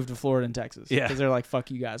they've moved to Florida and Texas. Yeah. Because they're like, fuck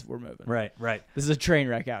you guys, we're moving. right. This is a train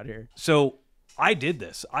wreck out here. So I did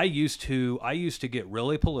this. I used to get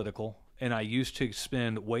really political, and I used to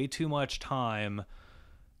spend way too much time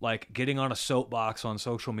like getting on a soapbox on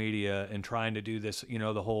social media and trying to do this, you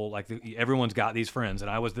know, the whole like everyone's got these friends, and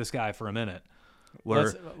I was this guy for a minute. Where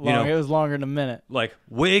It was longer than a minute. like,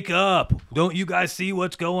 wake up! Don't you guys see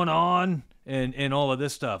what's going on? And all of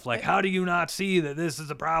this stuff. Like, how do you not see that this is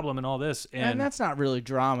a problem and all this? And that's not really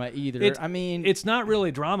drama either. It's not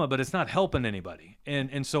really drama, but it's not helping anybody.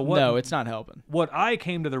 And so what? No, it's not helping. What I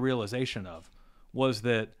came to the realization of was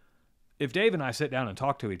that if Dave and I sit down and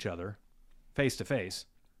talk to each other face to face,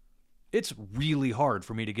 it's really hard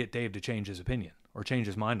for me to get Dave to change his opinion or change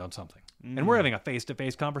his mind on something. And we're having a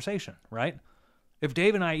face-to-face conversation, right? If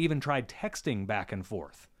Dave and I even tried texting back and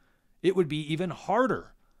forth, it would be even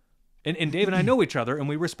harder. And Dave and I know each other, and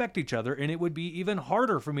we respect each other, and it would be even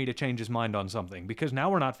harder for me to change his mind on something because now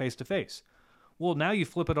we're not face-to-face. Well, now you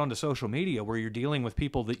flip it onto social media where you're dealing with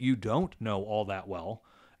people that you don't know all that well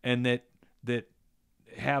and that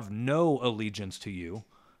have no allegiance to you.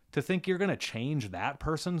 To think you're going to change that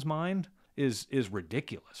person's mind is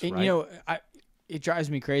ridiculous, And right? you know, it drives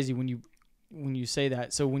me crazy when you say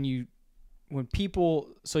that. So when people,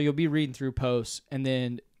 so you'll be reading through posts and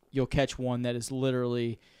then you'll catch one that is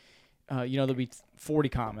literally, there'll be 40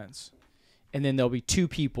 comments, and then there'll be two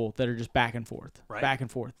people that are just back and forth, Right. back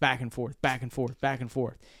and forth, back and forth, back and forth, back and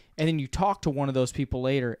forth. And then you talk to one of those people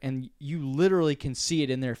later, and you literally can see it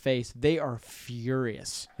in their face. They are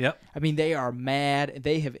furious. Yep. I mean, they are mad.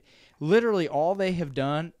 They have literally all they have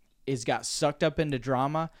done is got sucked up into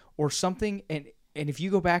drama or something. And if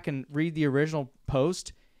you go back and read the original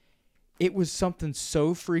post, it was something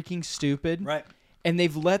so freaking stupid. Right. And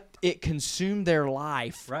they've let it consume their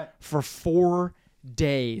life Right. for 4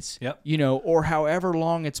 days. Yep. Or however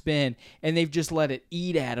long it's been, and they've just let it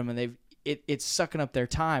eat at them, and it's sucking up their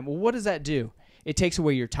time. Well, what does that do? It takes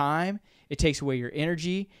away your time. It takes away your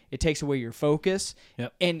energy. It takes away your focus.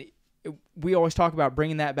 Yep. And we always talk about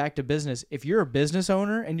bringing that back to business. If you're a business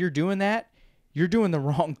owner and you're doing that, you're doing the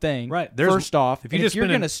wrong thing. Right. First off, if you and just if you're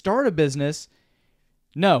spend going to start a business,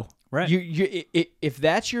 no. Right. If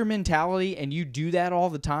that's your mentality and you do that all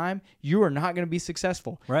the time, you are not going to be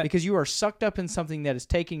successful. Right. Because you are sucked up in something that is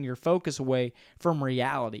taking your focus away from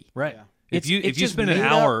reality. Right. Yeah. If you just spend an made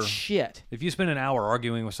up hour shit. If you spend an hour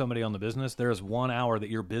arguing with somebody on the business, there is 1 hour that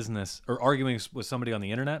your business, or arguing with somebody on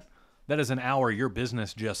the internet, that is an hour your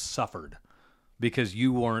business just suffered because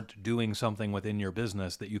you weren't doing something within your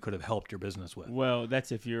business that you could have helped your business with. Well,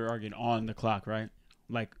 that's if you're arguing on the clock, right?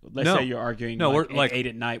 Like, let's No. say you're arguing No, we're at like 8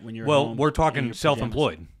 at night when you're Well, home we're in talking your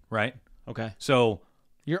self-employed, right? pajamas. Okay. So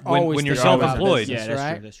You're When- always when you're thinking about self-employed- business, Yeah, that's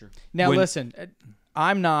right? true. That's true. Now When- listen,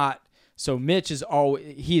 I'm not. So Mitch is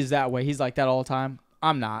always he is that way. He's like that all the time.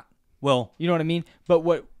 I'm not. well, You know what I mean? But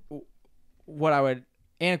what I would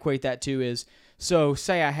equate that to is, so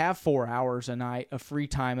say I have 4 hours a night of free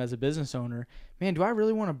time as a business owner. Man, do I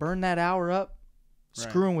really want to burn that hour up Right.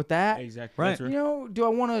 screwing with that? Exactly. Right. That's right. Do I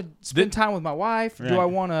want to spend time with my wife? Right. Do I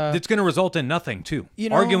want to? it's going to result in nothing too.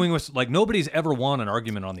 Arguing with like nobody's ever won an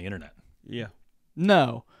argument on the internet. Yeah.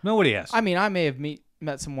 No. Nobody has. I mean, I may have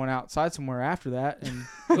met someone outside somewhere after that, and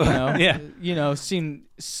Yeah.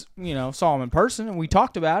 saw him in person, and we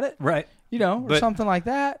talked about it, right. or But- something like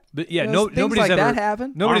that. But yeah, Things nobody's like ever that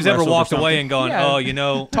happen. nobody's Arm ever wrestled or walked away something. and gone,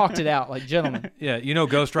 Yeah. Talked it out like gentlemen. yeah,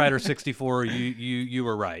 Ghost Rider 64, you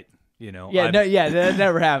were right. Yeah, I'm- that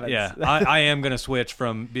never happens. Yeah, I am going to switch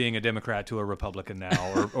from being a Democrat to a Republican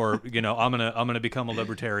now, or I'm gonna become a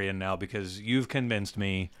libertarian now because you've convinced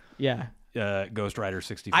me. Yeah. Ghost Rider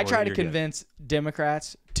 64. I try to you're good. convince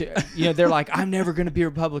Democrats to, they're like, I'm never going to be a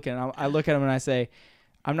Republican. I look at them and I say,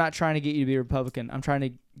 I'm not trying to get you to be a Republican. I'm trying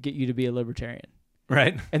to get you to be a libertarian.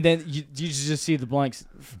 Right. And then you just see the blanks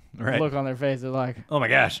Right. look on their face. They're like, Oh my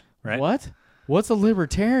gosh. Right. what? What's a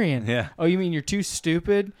libertarian? Yeah. Oh, you mean you're too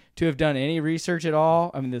stupid to have done any research at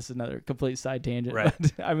all? I mean, this is another complete side tangent. Right.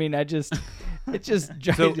 But, I mean, it just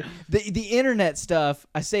drives So- the internet stuff.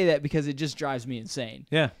 I say that because it just drives me insane.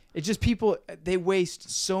 Yeah. It's just people, they waste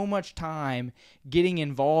so much time getting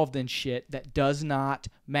involved in shit that does not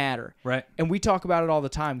matter. Right. And we talk about it all the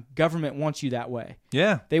time. Government wants you that way.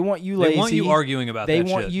 Yeah. They want you lazy. They want you arguing about They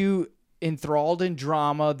that want shit. you enthralled in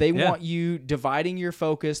drama. They Yeah. want you dividing your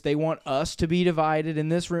focus. They want us to be divided in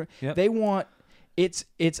this room. Yep. They want it's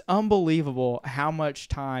unbelievable how much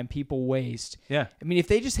time people waste. Yeah. I mean, if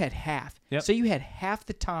they just had half. Yep. Say you had half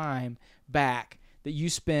the time back that you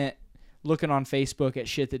spent looking on Facebook at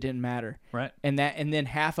shit that didn't matter. Right. And then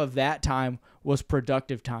half of that time was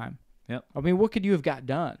productive time. Yep. I mean, what could you have got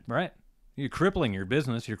done? Right. You're crippling your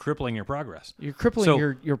business. You're crippling your progress. You're crippling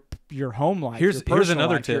So, your home life. here's your personal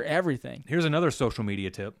another life, tip. Your everything. Here's another social media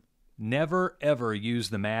tip. Never, ever use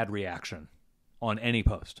the mad reaction on any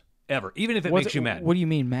post. Ever. Even if it makes you mad. What do you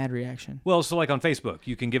mean mad reaction? Well, so like on Facebook,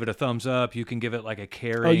 you can give it a thumbs up. You can give it like a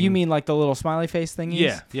caring. Oh, you mean like the little smiley face thing?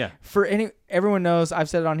 Yeah. Everyone knows, I've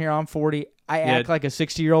said it on here, I'm 40. I act like a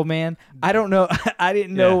 60-year-old man. I don't know. I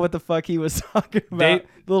didn't know what the fuck he was talking about.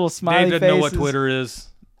 Little smiley faces. Dave doesn't know what Twitter is.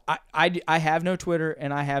 I have no Twitter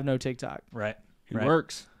and I have no TikTok. Right. It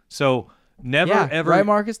works. So never, ever. Right,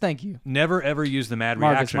 Marcus? Thank you. Never, ever use the mad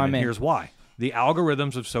Marcus, reaction. my And man. here's why. The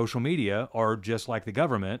algorithms of social media are just like the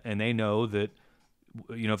government, and they know that,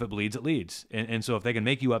 if it bleeds, it leads. And so if they can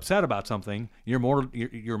make you upset about something, you're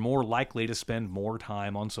more likely to spend more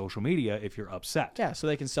time on social media if you're upset. Yeah, so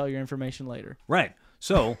they can sell your information later. Right.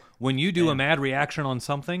 So when you do a mad reaction on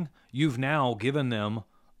something, you've now given them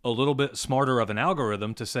a little bit smarter of an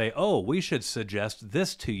algorithm to say, oh, we should suggest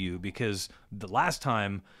this to you because the last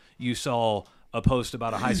time you saw a post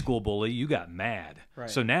about a high school bully, you got mad. Right.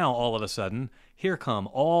 So now all of a sudden, here come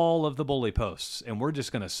all of the bully posts, and we're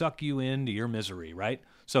just going to suck you into your misery, right?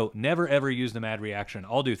 So never, ever use the mad reaction.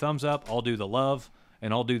 I'll do thumbs up, I'll do the love,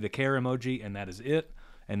 and I'll do the care emoji, and that is it.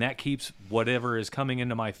 And that keeps whatever is coming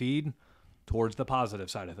into my feed towards the positive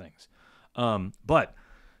side of things. But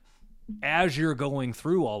as you're going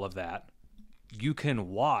through all of that, you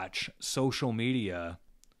can watch social media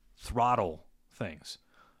throttle things.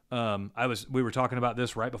 We were talking about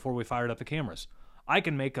this right before we fired up the cameras. I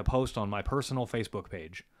can make a post on my personal Facebook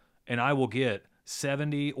page, and I will get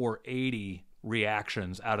 70 or 80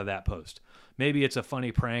 reactions out of that post. Maybe it's a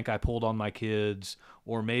funny prank I pulled on my kids,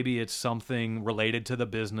 or maybe it's something related to the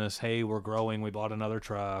business. Hey, we're growing. We bought another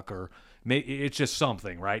truck, or it's just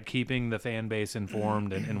something, right? Keeping the fan base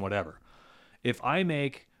informed and whatever. If I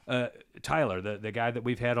make Tyler, the guy that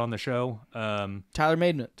we've had on the show, Tyler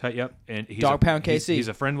Maidman. Yep, and he's Dog Pound KC. He's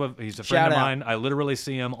a friend of Shout out. mine. I literally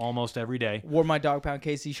see him almost every day. Wore my Dog Pound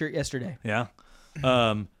KC shirt yesterday. Yeah,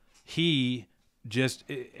 he just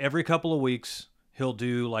every couple of weeks he'll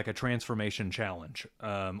do like a transformation challenge,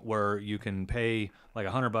 where you can pay like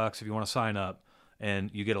 $100 if you want to sign up,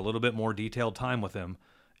 and you get a little bit more detailed time with him,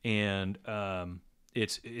 and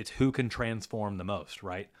it's who can transform the most,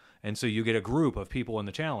 right? And so you get a group of people in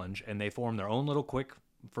the challenge, and they form their own little quick,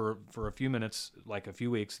 for a few minutes, like a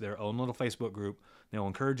few weeks, their own little Facebook group. They'll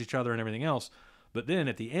encourage each other and everything else. But then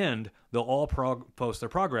at the end, they'll all post their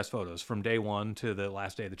progress photos from day one to the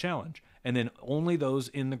last day of the challenge. And then only those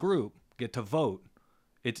in the group get to vote.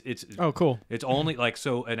 It's Oh, cool. It's only like,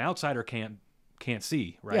 so an outsider can't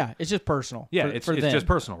see, right? Yeah, it's just personal. Yeah, it's it's just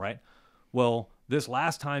personal, right? Well, this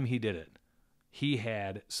last time he did it, he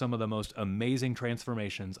had some of the most amazing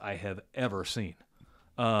transformations I have ever seen.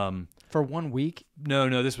 For 1 week?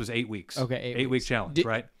 No, this was 8 weeks. Okay, 8 week challenge,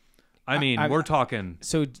 right? I mean, we're talking.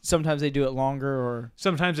 So sometimes they do it longer, or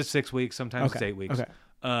Sometimes it's 6 weeks, sometimes it's 8 weeks.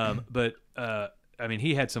 Okay. But I mean,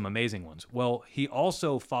 he had some amazing ones. Well, he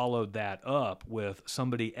also followed that up with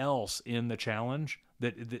somebody else in the challenge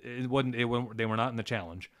that they were not in the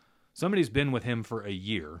challenge. Somebody's been with him for a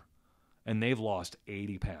year, and they've lost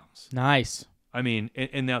 80 pounds. Nice. I mean,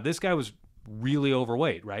 and now this guy was really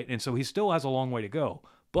overweight, right? And so he still has a long way to go,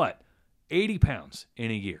 but 80 pounds in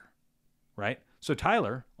a year, right? So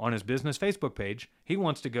Tyler, on his business Facebook page, he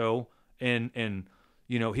wants to go and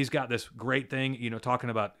he's got this great thing, talking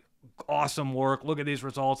about awesome work. Look at these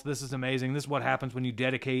results. This is amazing. This is what happens when you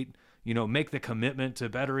dedicate, make the commitment to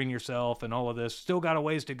bettering yourself and all of this. Still got a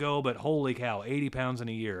ways to go, but holy cow, 80 pounds in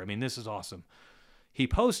a year. I mean, this is awesome. He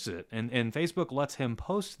posts it, and Facebook lets him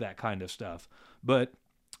post that kind of stuff, but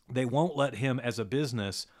they won't let him as a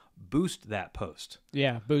business boost that post.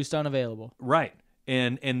 Yeah, boost unavailable. Right.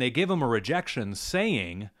 And they give him a rejection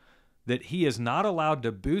saying that he is not allowed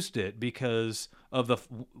to boost it because of the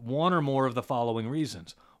one or more of the following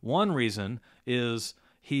reasons. One reason is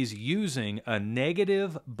he's using a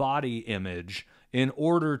negative body image in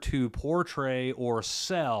order to portray or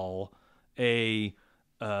sell a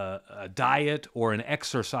diet or an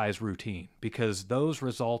exercise routine, because those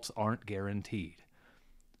results aren't guaranteed.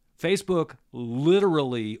 Facebook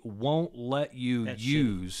literally won't let you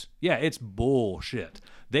use. Yeah, it's bullshit.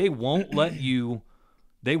 They won't let you.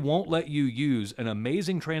 They won't let you use an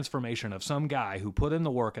amazing transformation of some guy who put in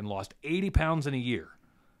the work and lost 80 pounds in a year.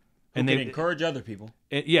 And they encourage other people.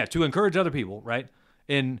 To encourage other people, right?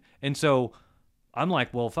 And so I'm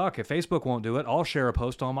like, well, fuck, if Facebook won't do it, I'll share a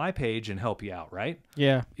post on my page and help you out, right?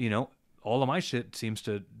 Yeah. All of my shit seems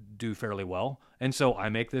to do fairly well. And so I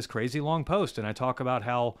make this crazy long post, and I talk about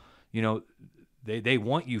how, They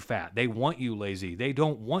want you fat. They want you lazy. They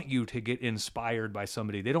don't want you to get inspired by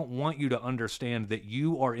somebody. They don't want you to understand that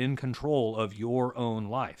you are in control of your own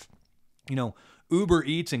life. You know, Uber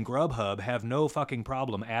Eats and Grubhub have no fucking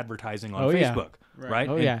problem advertising on Facebook, right?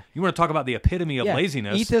 Oh, and yeah. You want to talk about the epitome of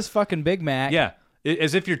laziness. Eat this fucking Big Mac. Yeah.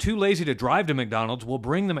 As if you're too lazy to drive to McDonald's, we'll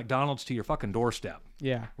bring the McDonald's to your fucking doorstep.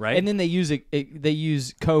 Yeah. Right? And then they use they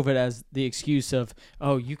use COVID as the excuse of,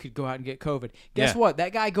 oh, you could go out and get COVID. Guess what?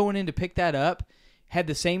 That guy going in to pick that up had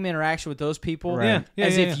the same interaction with those people as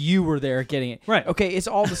if you were there getting it. Right. Okay, it's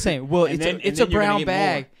all the same. Well, it's a brown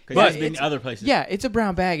bag. But it's other places. Yeah, it's a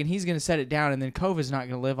brown bag, and he's going to set it down, and then COVID's not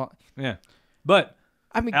going to live on. Yeah. But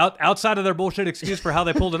I mean, outside of their bullshit excuse for how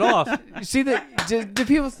they pulled it off. You see that? Do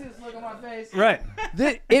people see this look on my face? Right.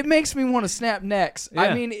 It makes me want to snap necks. Yeah.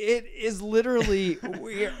 I mean, it is literally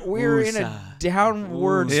we're in a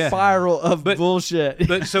downward spiral of bullshit.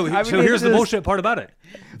 But so here's the bullshit part about it.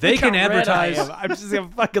 They can advertise. I'm just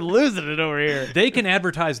fucking losing it over here. They can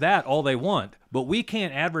advertise that all they want, but we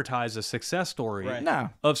can't advertise a success story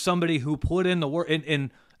of somebody who put in the work.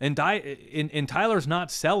 And Tyler's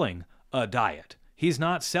not selling a diet. He's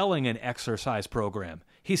not selling an exercise program.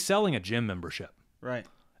 He's selling a gym membership. Right.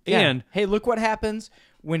 And hey, look what happens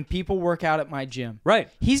when people work out at my gym. Right.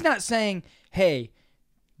 He's not saying, hey,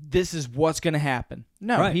 this is what's going to happen.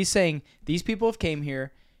 No, he's saying these people have came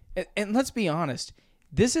here. And let's be honest,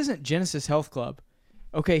 this isn't Genesis Health Club.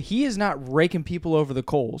 Okay, he is not raking people over the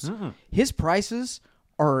coals. Mm-mm. His prices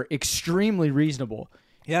are extremely reasonable.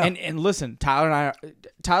 Yeah. And listen, Tyler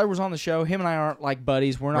was on the show. Him and I aren't like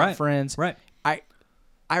buddies. We're not friends. Right.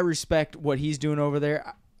 I respect what he's doing over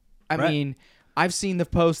there. I mean, I've seen the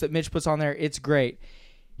post that Mitch puts on there. It's great.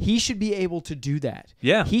 He should be able to do that.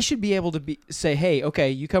 Yeah. He should be able to say, hey, okay,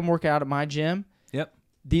 you come work out at my gym. Yep.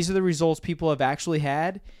 These are the results people have actually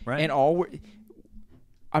had. Right. And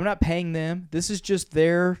I'm not paying them. This is just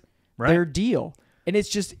their deal. And it's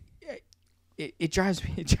just it drives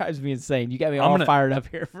me insane. You got me all fired up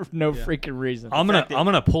here for no freaking reason. I'm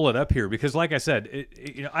gonna pull it up here because, like I said,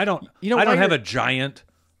 I don't have a giant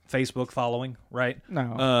Facebook following, right?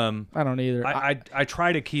 No, I don't either. I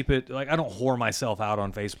try to keep it like I don't whore myself out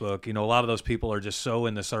on Facebook. You know, a lot of those people are just so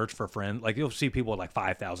in the search for friends. Like you'll see people with like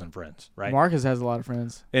 5,000 friends, right? Marcus has a lot and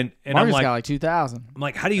Marcus I'm like, got like 2,000. I'm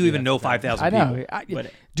like, how do you even know 5,000 people? I know,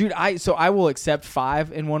 dude. I will accept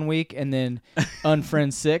 5 in 1 week and then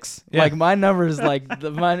unfriend 6. Yeah. Like my number is like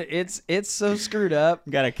it's so screwed up.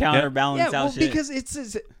 Got to counterbalance out shit. Because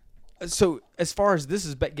it's so as far as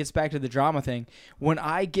this gets back to the drama thing, when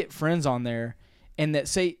I get friends on there and that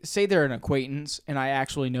say they're an acquaintance and I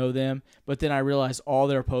actually know them, but then I realize all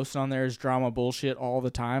they're posting on there is drama bullshit all the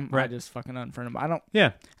time, I just fucking unfriend them. I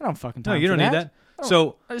don't fucking time. No, you don't need that.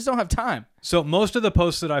 I just don't have time. So most of the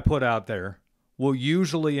posts that I put out there will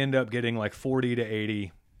usually end up getting like 40 to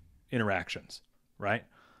 80 interactions, right?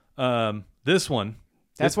 This one.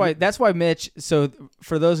 That's why Mitch. So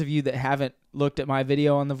for those of you that haven't looked at my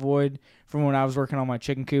video on the Void from when I was working on my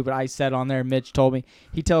chicken coop, but I said on there, Mitch told me,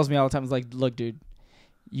 he tells me all the time, he's like, look, dude,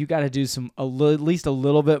 you got to do at least a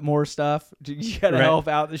little bit more stuff. You got to help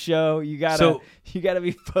out the show. You got to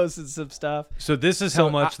be posting some stuff. So this is how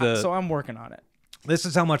much so I'm working on it. This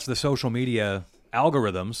is how much the social media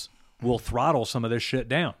algorithms will throttle some of this shit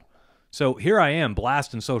down. So here I am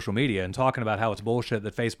blasting social media and talking about how it's bullshit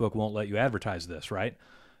that Facebook won't let you advertise this, right?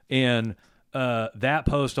 And that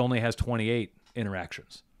post only has 28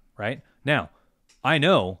 interactions, right? Now, I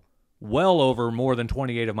know well over more than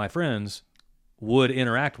 28 of my friends would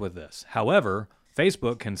interact with this. However,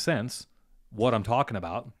 Facebook can sense what I'm talking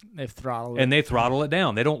about. They throttle it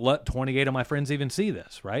down. They don't let 28 of my friends even see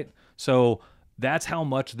this, right? So that's how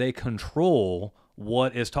much they control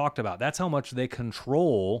what is talked about. That's how much they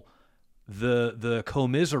control the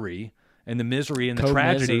commisery and the misery and the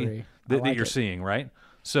tragedy that you're seeing, right?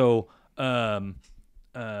 So,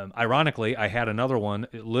 ironically, I had another one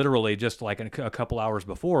literally just like a couple hours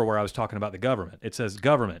before where I was talking about the government. It says,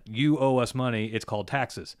 government, you owe us money. It's called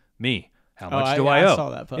taxes. Me, how much do I owe? I saw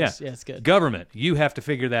that post. Yeah, it's good. Government, you have to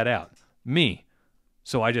figure that out. Me,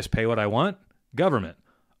 so I just pay what I want? Government,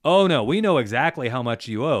 oh no, we know exactly how much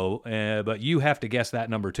you owe, but you have to guess that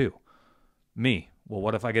number too. Me, well,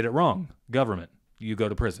 what if I get it wrong? Government, you go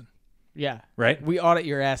to prison. Yeah. Right? We audit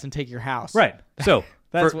your ass and take your house. Right. So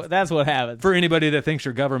that's what happens. For anybody that thinks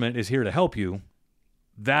your government is here to help you,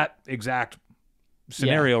 that exact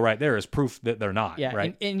scenario right there is proof that they're not. Yeah.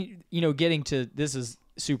 Right. And getting to this is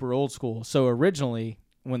super old school. So originally,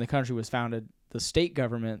 when the country was founded, the state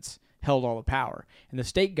governments held all the power, and the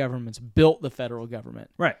state governments built the federal government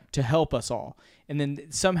right to help us all. And then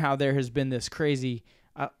somehow there has been this crazy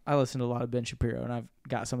I listen to a lot of Ben Shapiro, and I've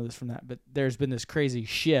got some of this from that. But there's been this crazy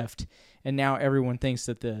shift, and now everyone thinks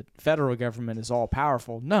that the federal government is all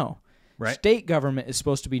powerful. No. Right. State government is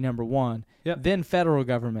supposed to be number one, Yep. then federal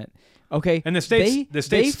government. Okay. And the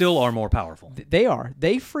states still are more powerful. They are.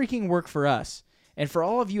 They freaking work for us. And for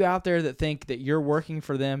all of you out there that think that you're working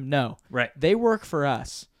for them, no. Right. They work for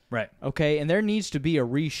us. Right. Okay. And there needs to be a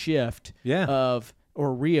reshift of or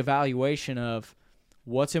reevaluation of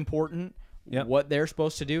what's important, what they're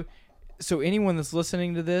supposed to do. So anyone that's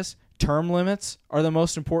listening to this, term limits are the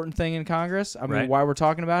most important thing in Congress. I mean, why we're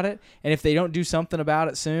talking about it. And if they don't do something about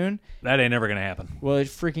it soon, that ain't never going to happen. Well, it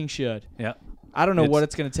freaking should. Yeah. I don't know what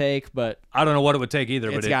it's going to take, but I don't know what it would take either.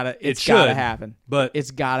 It's but it should gotta happen. But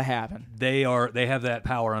it's got to happen. They have that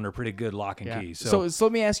power under pretty good lock and key. So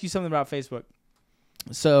let me ask you something about Facebook.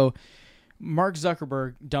 So Mark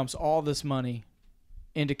Zuckerberg dumps all this money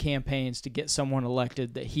into campaigns to get someone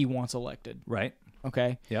elected that he wants elected. Right.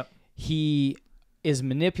 Okay. Yep. He is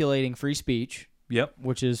manipulating free speech. Yep.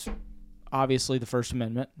 Which is obviously the First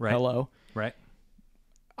Amendment. Right. Hello. Right.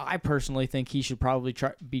 I personally think he should probably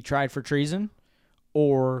be tried for treason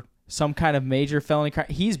or some kind of major felony crime.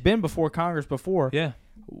 He's been before Congress before. Yeah.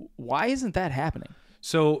 Why isn't that happening?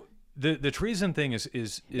 So the treason thing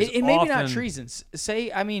is maybe often, not treason. Say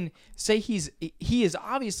he is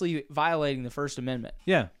obviously violating the First Amendment.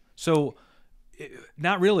 Yeah. So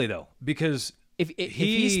not really though, because if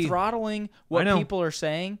he's throttling what people are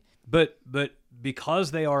saying, but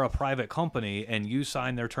because they are a private company and you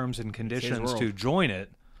sign their terms and conditions to join it,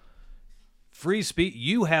 free speech,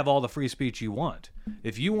 you have all the free speech you want.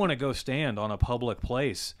 If you want to go stand on a public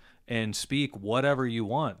place and speak whatever you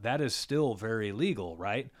want, that is still very legal,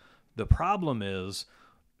 right? The problem is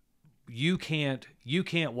you can't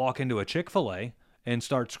walk into a Chick-fil-A and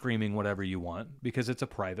start screaming whatever you want because it's a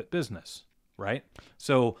private business, right?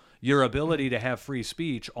 So your ability to have free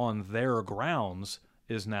speech on their grounds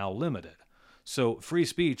is now limited. So free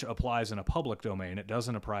speech applies in a public domain. It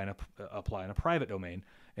doesn't apply in a private domain.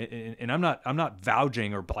 And I'm not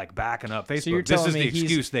vouching or like backing up Facebook. So this is the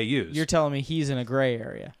excuse they use. You're telling me he's in a gray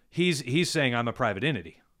area. He's saying I'm a private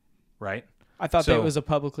entity, right? I thought that was a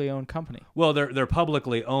publicly owned company. Well, they're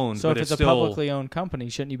publicly owned. So but if it's still, a publicly owned company,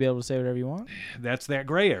 shouldn't you be able to say whatever you want? That's that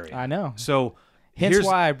gray area. I know. So hence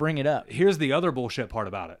why I bring it up. Here's the other bullshit part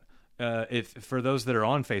about it. If for those that are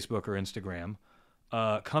on Facebook or Instagram,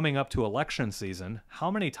 coming up to election season, how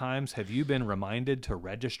many times have you been reminded to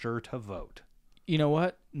register to vote? You know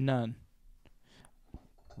what? None.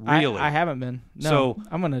 Really? I haven't been. No, so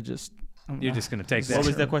I'm gonna just. You're just gonna take that. What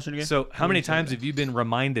was that question again? So how many times have you been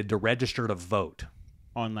reminded to register to vote?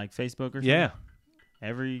 On like Facebook or something? Yeah.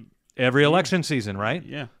 Every election season, right?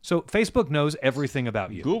 Yeah. So Facebook knows everything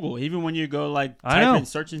about you. Google, even when you go like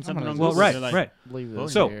searching something on Google. Well, right. Leave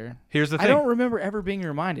this so here. Here's the thing. I don't remember ever being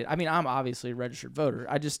reminded. I mean, I'm obviously a registered voter.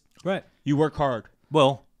 I just You work hard.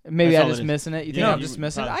 Well, maybe I'm just missing it. You think I'm just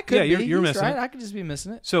missing it? I could be. You're missing it. I could just be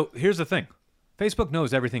missing it. So here's the thing. Facebook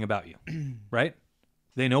knows everything about you, right?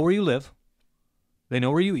 They know where you live. They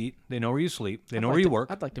know where you eat. They know where you sleep. They know where you work.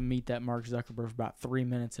 I'd like to meet that Mark Zuckerberg for about 3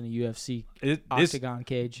 minutes in a UFC octagon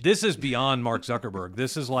cage. This is beyond Mark Zuckerberg.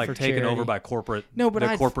 This is like taken over by corporate.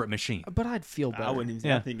 The corporate machine. But I'd feel better. I wouldn't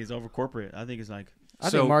even. I think it's over corporate. I think it's like. I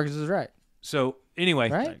think Marcus is right. So anyway,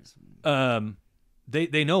 right?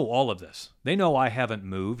 They know all of this. They know I haven't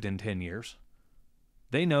moved in 10 years.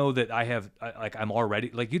 They know that I'm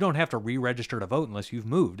already you don't have to re-register to vote unless you've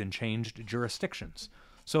moved and changed jurisdictions.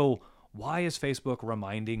 So why is Facebook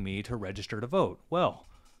reminding me to register to vote? Well,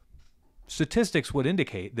 statistics would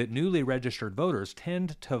indicate that newly registered voters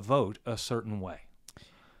tend to vote a certain way.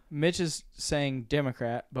 Mitch is saying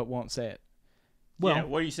Democrat, but won't say it. Well,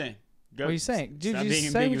 what are you saying? What are you saying? Dude,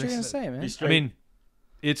 just say what you're going to say, man. I mean,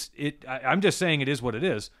 I'm just saying it is what it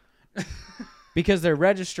is. Because they're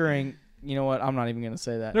registering. You know what? I'm not even going to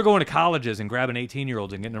say that. They're going to colleges and grabbing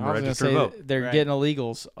 18-years and getting them to register to vote. They're getting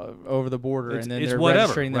illegals over the border, and then they're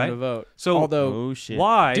registering them to vote. So, although,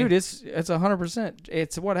 why? Dude, it's 100%.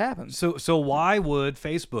 It's what happens. So why would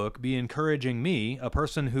Facebook be encouraging me, a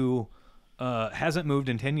person who hasn't moved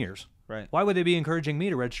in 10 years? Right. Why would they be encouraging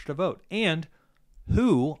me to register to vote? And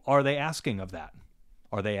who are they asking of that?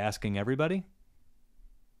 Are they asking everybody?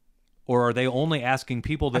 Or are they only asking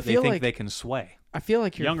people that they think they can sway? I feel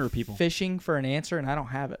like you're younger people fishing for an answer, and I don't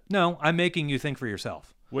have it. No, I'm making you think for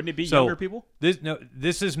yourself. Wouldn't it be younger people?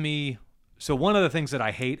 This is me. So one of the things that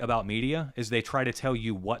I hate about media is they try to tell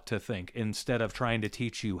you what to think instead of trying to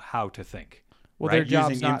teach you how to think. Well, their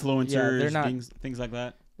job's using influencers, they're not, things like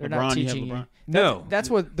that. They're not teaching you. No. That's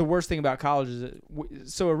what the worst thing about college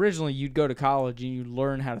is. So originally you'd go to college and you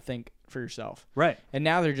learn how to think for yourself. Right. And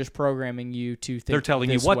now they're just programming you to think. They're telling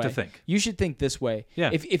you this what way. to think. You should think this way.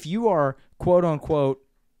 Yeah. If you are quote unquote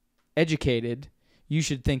educated, you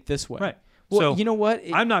should think this way. Right. Well, So, you know what?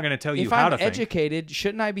 I'm not going to tell you if how I'm to think. educated,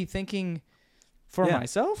 shouldn't I be thinking for Yeah.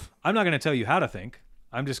 myself? I'm not going to tell you how to think.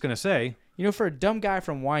 I'm just going to say, You know, for a dumb guy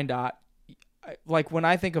from Wyandotte, like when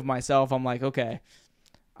I think of myself, I'm like, okay,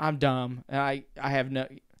 I'm dumb, and I have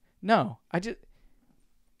no. I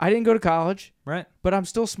didn't go to college, right, but I'm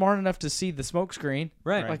still smart enough to see the smoke screen.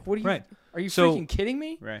 right, Like, what are you? right. Are you So- freaking kidding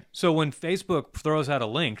me? Right. So when Facebook throws out a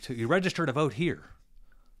link to you register to vote here,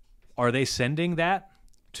 are they sending that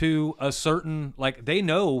to a certain, like, they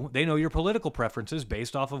know your political preferences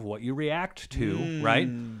based off of what you react to, right?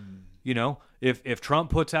 You know, if Trump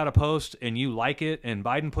puts out a post and you like it, and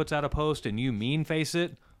Biden puts out a post and you mean face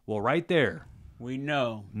it, well, right there, We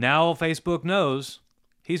know. now Facebook knows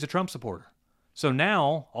he's a Trump supporter. So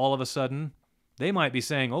now all of a sudden they might be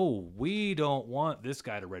saying, oh, we don't want this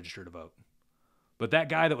guy to register to vote. But that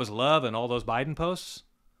guy that was loving all those Biden posts,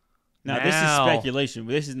 Now, this is now- speculation.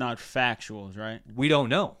 This is not factuals, right? we don't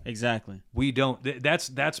know. Exactly. We don't.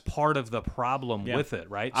 That's part of the problem Yeah. with it,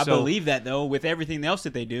 right? I believe that, though, with everything else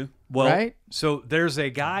that they do. Well, Right? so there's a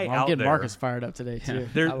guy I'm out getting there. Marcus fired up today too.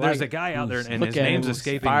 I like There's a it. guy out there, and Look his at name's him.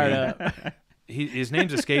 escaping Fired me. up. His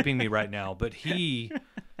name's escaping me right now, but he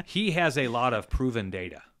has a lot of proven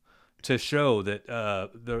data to show that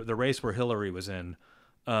the race where Hillary was in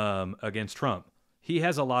against Trump, he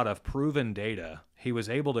has a lot of proven data. He was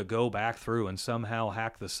able to go back through and somehow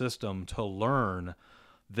hack the system to learn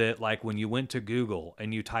that, like, when you went to Google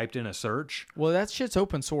and you typed in a search, Well, that shit's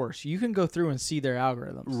open source. You can go through and see their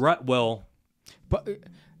algorithms. right? Well, But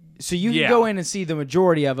so you can Yeah. go in and see the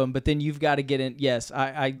majority of them, but then you've got to get in. Yes,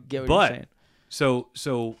 I get what you're saying.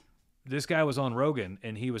 So this guy was on Rogan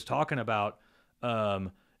and he was talking about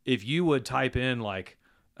if you would type in like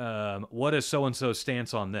what is so and so's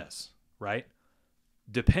stance on this, right?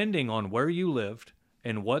 Depending on where you lived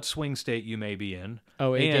and what swing state you may be in.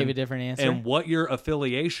 Oh, it and, gave a different answer? And what your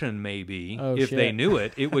affiliation may be, Oh, if they shit. knew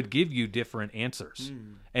it, it would give you different answers.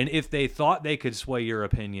 And if they thought they could sway your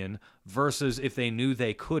opinion versus if they knew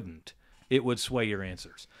they couldn't, it would sway your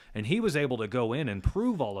answers. And he was able to go in and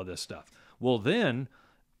prove all of this stuff. Well, then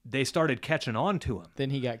they started catching on to him. Then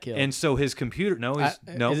he got killed. And so his computer, no.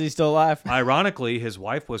 Is he still alive? Ironically, his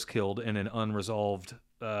wife was killed in an unresolved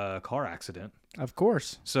car accident. Of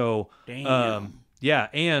course. So, Damn. yeah,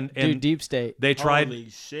 and Dude, deep state. they tried. Holy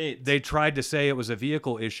shit. They tried to say it was a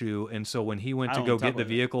vehicle issue, and so when he went I to don't go wanna talk get the about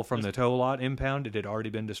that. vehicle from the tow lot impound, it had already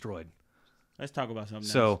been destroyed. Let's talk about something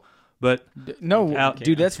So, else. but No, Out-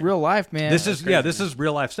 dude, that's real life, man. this is this is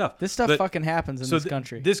real life stuff. This stuff But- fucking happens in so this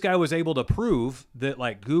country. This guy was able to prove that,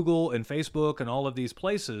 like, Google and Facebook and all of these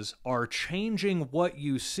places are changing what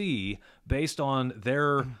you see based on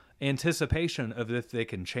their anticipation of if they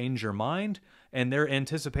can change your mind and their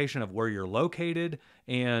anticipation of where you're located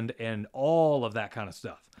and all of that kind of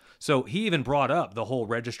stuff. So he even brought up the whole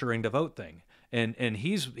registering to vote thing. And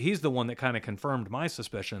he's the one that kind of confirmed my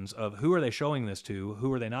suspicions of who are they showing this to,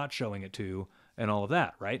 who are they not showing it to, and all of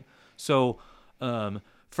that, right? So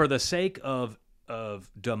for the sake of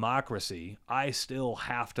democracy, I still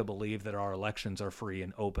have to believe that our elections are free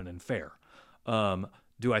and open and fair.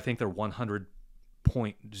 Do I think they're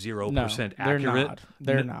 100.0% No, they're accurate? not.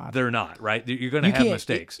 They're not. They're not, right? You're going to You have can't-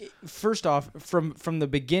 mistakes. First off, from the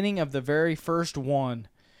beginning of the very first one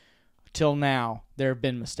till now, there have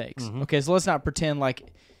been mistakes. Okay, so let's not pretend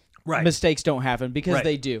like Right. mistakes don't happen, because Right.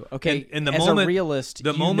 they do. Okay, And the as moment, a realist,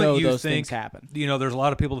 the you moment know you those think, things happen. You know, there's a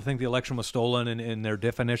lot of people that think the election was stolen, and their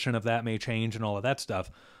definition of that may change, and all of that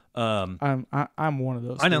stuff. I'm one of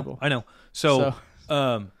those. I know, people. I know. So,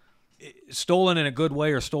 stolen in a good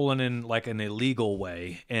way or stolen in like an illegal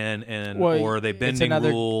way, and Well, or they it's bending another,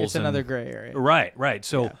 rules. It's another and- gray area. Right.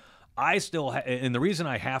 So. Yeah. I still, and the reason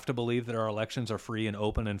I have to believe that our elections are free and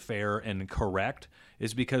open and fair and correct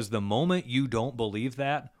is because the moment you don't believe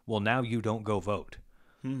that, well, now you don't go vote.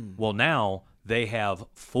 Well, now they have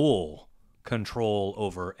full control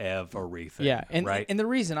over everything. Yeah, and right. and the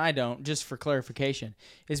reason I don't, just for clarification,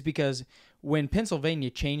 is because when Pennsylvania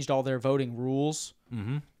changed all their voting rules,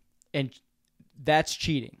 and that's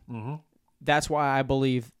cheating. That's why I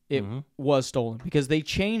believe it was stolen, because they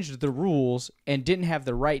changed the rules and didn't have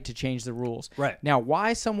the right to change the rules. Right. Now,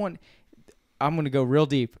 why someone... I'm going to go real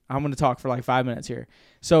deep. I'm going to talk for like 5 minutes here.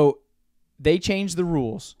 So they changed the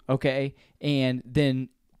rules, okay? And then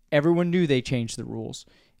everyone knew they changed the rules.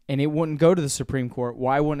 And it wouldn't go to the Supreme Court.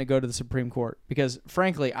 Why wouldn't it go to the Supreme Court? Because,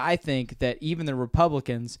 frankly, I think that even the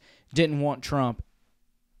Republicans didn't want Trump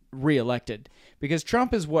reelected. Because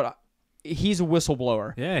Trump is what he's a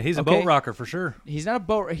whistleblower. Yeah, he's a boat rocker for sure. He's not a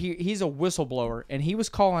boat. He's a whistleblower, and he was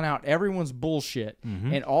calling out everyone's bullshit.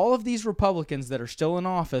 And all of these Republicans that are still in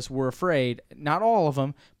office were afraid. Not all of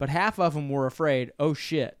them, but half of them were afraid. Oh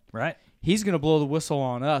shit! Right. He's going to blow the whistle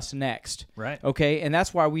on us next. Right. Okay, and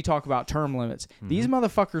that's why we talk about term limits. These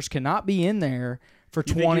motherfuckers cannot be in there for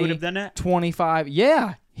You 20, think he would have done that? 25.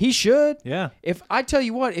 Yeah, he should. Yeah. If I tell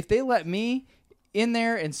you what, if they let me in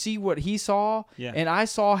there and see what he saw, and I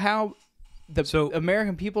saw how the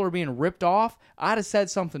American people are being ripped off, I'd have said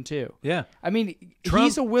something too. Yeah. I mean, Trump,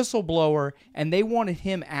 he's a whistleblower, and they wanted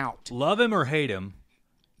him out. Love him or hate him,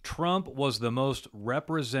 Trump was the most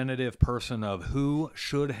representative person of who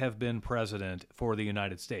should have been president for the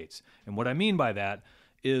United States. And what I mean by that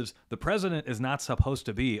is the president is not supposed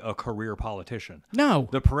to be a career politician. No.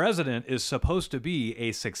 The president is supposed to be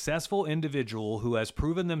a successful individual who has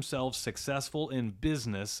proven themselves successful in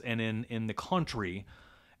business and in the country,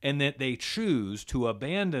 and that they choose to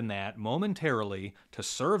abandon that momentarily to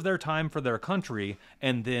serve their time for their country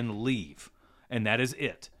and then leave. And that is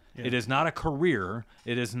it. Yeah. It is not a career.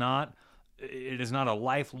 It is not a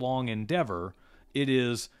lifelong endeavor. It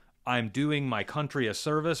is, I'm doing my country a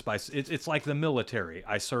service by it's like the military.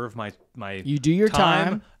 I serve my you do your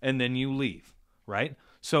time and then you leave, right?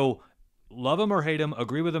 So love him or hate him,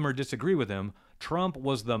 agree with him or disagree with him, Trump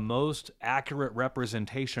was the most accurate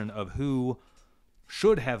representation of who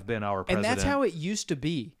should have been our president. And that's how it used to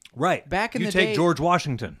be. Right. Back in the day. You take George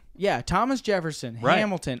Washington. Yeah, Thomas Jefferson, Right.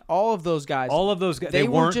 Hamilton, all of those guys. All of those guys, they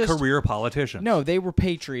weren't career politicians. No, they were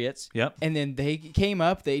patriots. Yep. And then they came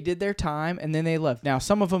up, they did their time, and then they left. Now,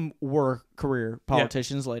 some of them were career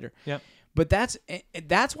politicians later. Yep. But that's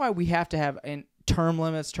why we have to have term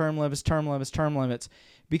limits,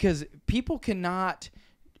 because people cannot.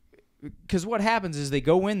 Because what happens is they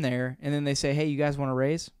go in there and then they say, "Hey, you guys want a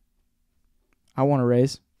raise? I want a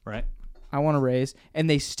raise. Right. I want a raise," and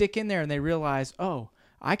they stick in there and they realize, oh,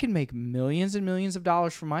 I can make millions and millions of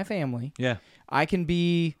dollars for my family. Yeah. I can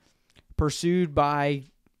be pursued by,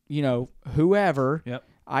 whoever. Yep.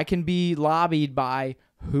 I can be lobbied by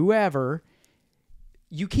whoever.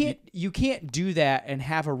 You can't do that and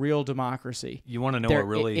have a real democracy. You want to know what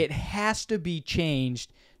really... It has to be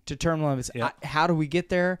changed to term limits. Yep. How do we get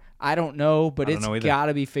there? I don't know, but it's got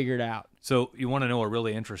to be figured out. So you want to know a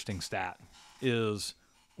really interesting stat is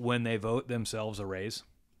when they vote themselves a raise,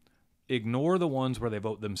 ignore the ones where they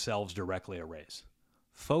vote themselves directly a raise.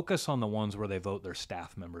 Focus on the ones where they vote their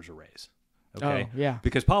staff members a raise. Okay? Oh, yeah.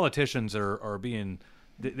 Because politicians are being...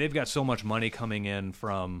 They've got so much money coming in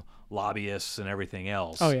from lobbyists and everything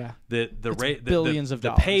else. Oh yeah, the rate, billions of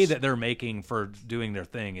dollars. The pay that they're making for doing their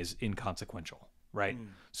thing is inconsequential, right?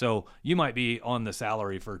 So you might be on the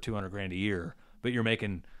salary for $200,000 a year, but you're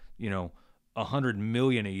making $100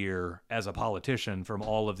 million a year as a politician from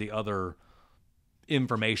all of the other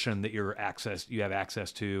information that you have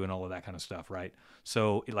access to and all of that kind of stuff, right?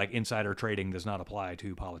 So like insider trading does not apply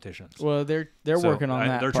to politicians. Well, they're working on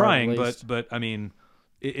that. They're trying, but I mean.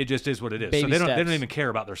 It just is what it is. Baby so they don't even care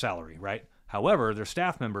about their salary, right? However, their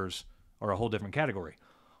staff members are a whole different category.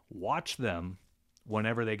 Watch them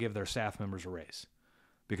whenever they give their staff members a raise.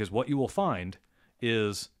 Because what you will find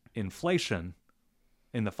is inflation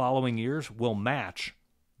in the following years will match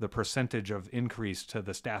the percentage of increase to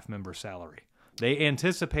the staff member's salary. They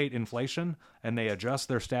anticipate inflation and they adjust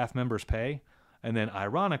their staff members' pay, and then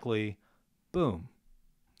ironically, boom.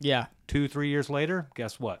 Yeah. 2-3 years later,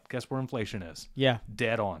 guess what? Guess where inflation is? Yeah.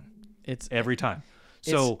 Dead on. It's every time.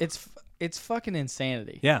 So it's fucking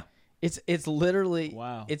insanity. Yeah. It's literally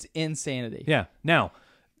wow. It's insanity. Yeah. Now,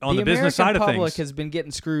 on the American business side of things, the public has been getting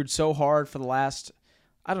screwed so hard for the last,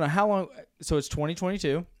 I don't know how long. So it's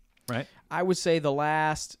 2022, right? I would say the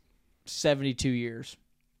last 72 years,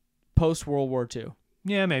 post World War II.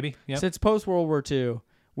 Yeah, maybe. Yep. Since post World War II,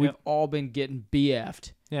 we've all been getting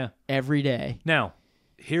BF'd. Yeah. Every day. Now.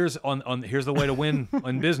 Here's the way to win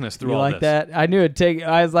in business through you all like this. That? I knew it'd take.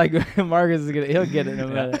 I was like, Marcus is he'll get it in a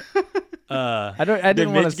minute. I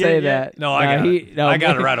didn't want to say that. No, I got it. I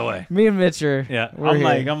got it right away. Me and Mitch are. Yeah,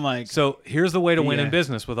 I'm like. So here's the way to win in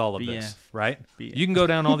business with all of this, right? You can go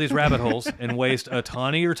down all these rabbit holes and waste a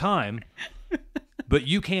ton of your time, but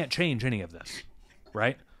you can't change any of this,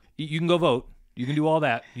 right? You can go vote. You can do all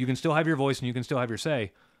that. You can still have your voice and you can still have your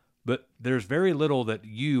say. But there's very little that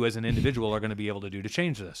you as an individual are going to be able to do to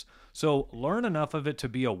change this. So learn enough of it to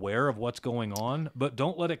be aware of what's going on, but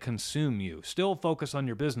don't let it consume you. Still focus on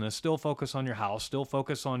your business, still focus on your house, still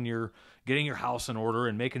focus on getting your house in order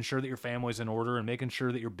and making sure that your family's in order and making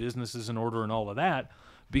sure that your business is in order and all of that,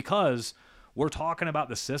 because we're talking about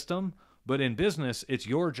the system, But in business, it's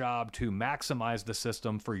your job to maximize the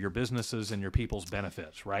system for your businesses and your people's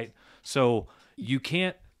benefits, right? So you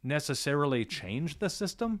can't necessarily change the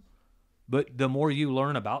system, but the more you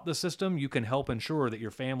learn about the system, you can help ensure that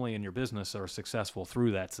your family and your business are successful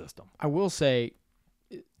through that system. I will say,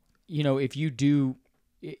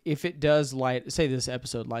 if it does say this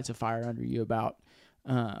episode lights a fire under you about,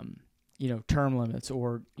 term limits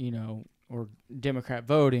or Democrat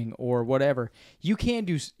voting or whatever, you can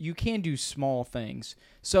do small things.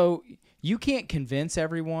 So you can't convince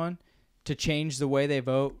everyone to change the way they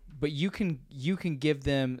vote, but you can give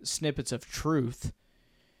them snippets of truth.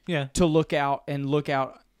 Yeah. To look up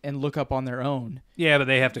on their own. Yeah, but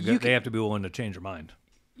they have to they have to be willing to change their mind.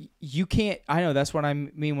 You can't. I know that's what I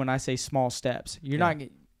mean when I say small steps. You're not.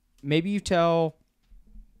 Maybe you tell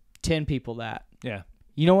 10 people that. Yeah.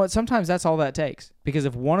 You know what? Sometimes that's all that takes. Because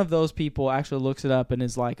if one of those people actually looks it up and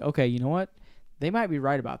is like, okay, you know what? They might be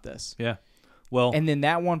right about this. Yeah. Well. And then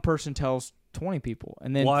that one person tells 20 people,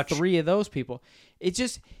 and then 3 of those people. It's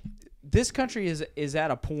just this country is at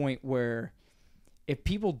a point where if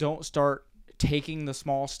people don't start taking the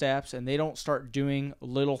small steps and they don't start doing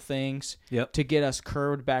little things to get us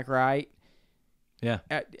curved back right. Yeah.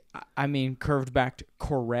 I mean, curved back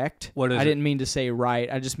correct. What is I didn't mean to say right.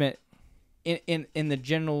 I just meant in the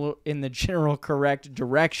general correct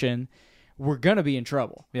direction, we're going to be in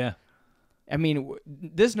trouble. Yeah. I mean,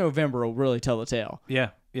 this November will really tell the tale.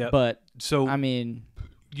 Yeah. Yeah. But so I mean,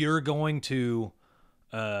 you're going to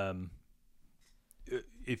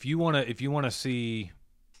if you want to see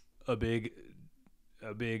a big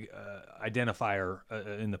identifier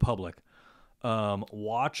in the public,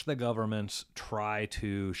 watch the governments try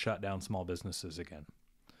to shut down small businesses again.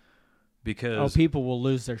 Because people will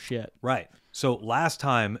lose their shit. Right. So last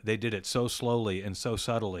time they did it so slowly and so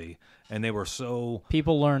subtly, and they were so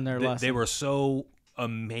people learned their lesson. They were so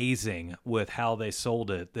amazing with how they sold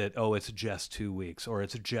it that it's just 2 weeks or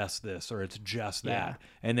it's just this or it's just that. Yeah.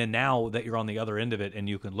 And then now that you're on the other end of it and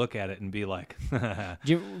you can look at it and be like,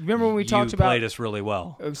 do you remember when we talked about played us really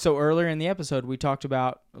well? So earlier in the episode we talked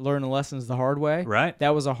about learning lessons the hard way. Right.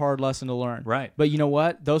 That was a hard lesson to learn. Right. But you know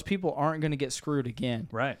what? Those people aren't going to get screwed again.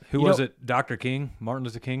 Right. Who was it? Dr. King, Martin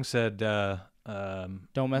Luther King said, don't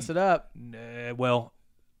mess it up. Well,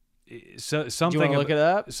 so something. Do you want to look it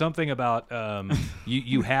up? Something about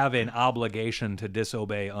you have an obligation to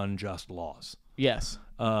disobey unjust laws. Yes.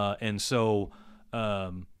 And so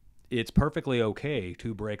it's perfectly okay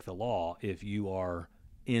to break the law if you are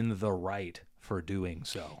in the right for doing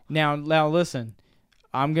so. Now listen,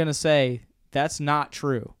 I'm gonna say that's not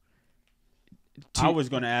true. I was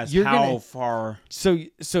going to ask how far. So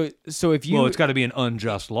if you it's got to be an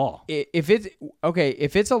unjust law. If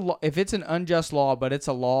it's an unjust law, but it's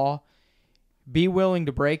a law, be willing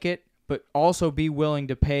to break it, but also be willing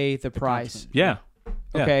to pay the price. Yeah.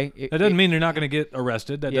 Okay. That doesn't mean you're not going to get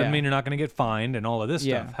arrested. That doesn't mean you're not going to get fined and all of this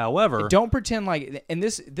stuff. However, don't pretend like. And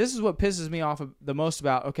this is what pisses me off the most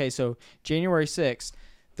about. Okay, so January 6th,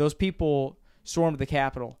 those people stormed the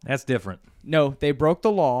Capitol. That's different. No, they broke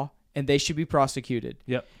the law. And they should be prosecuted.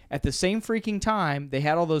 Yep. At the same freaking time, they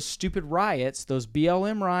had all those stupid riots, those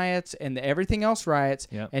BLM riots, and everything else riots,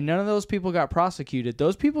 and none of those people got prosecuted.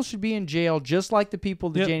 Those people should be in jail just like the people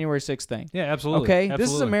the January 6th thing. Yeah, absolutely. Okay? Absolutely.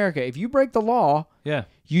 This is America. If you break the law,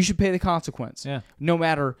 you should pay the consequence. Yeah. No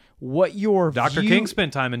matter what your Dr. King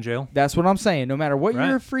spent time in jail. That's what I'm saying. No matter what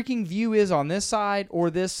your freaking view is on this side or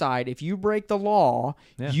this side, if you break the law,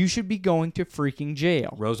 you should be going to freaking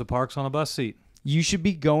jail. Rosa Parks on a bus seat. You should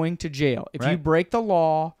be going to jail. If you break the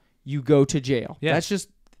law, you go to jail. Yeah. That's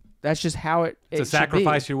just how it It's a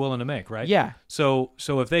sacrifice you're willing to make, right? Yeah. So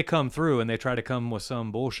if they come through and they try to come with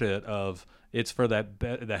some bullshit of it's for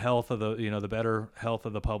the health of the better health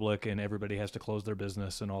of the public and everybody has to close their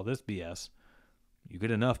business and all this BS, you get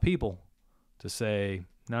enough people to say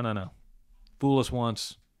no. Fool us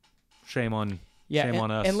once, shame on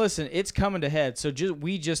on us. And listen, it's coming to head. So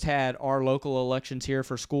we just had our local elections here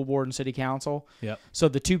for school board and city council. Yep. So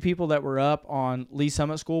the 2 people that were up on Lee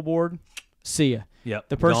Summit School Board, see ya. Yep.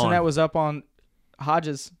 The person that was up on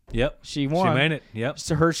Hodges, she won. She made it. Yep.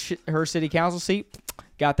 So her city council seat,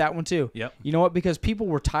 got that one too. Yep. You know what? Because people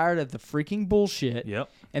were tired of the freaking bullshit. Yep.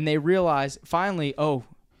 And they realized finally,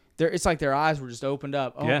 it's like their eyes were just opened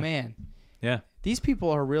up. Oh man. Yeah. These people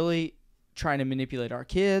are really trying to manipulate our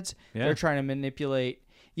kids. They're trying to manipulate,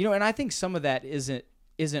 and I think some of that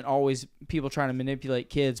isn't always people trying to manipulate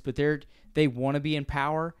kids, but they want to be in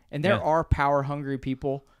power, and there are power hungry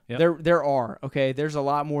people. Yep. There are, okay? There's a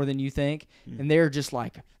lot more than you think, and they're just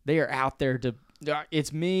like they are out there to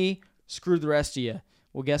it's me, screw the rest of you.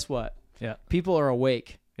 Well, guess what? Yeah. People are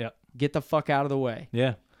awake. Yeah. Get the fuck out of the way.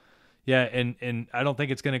 Yeah. Yeah, and I don't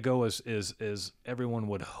think it's going to go as everyone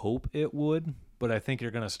would hope it would, but I think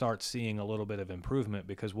you're going to start seeing a little bit of improvement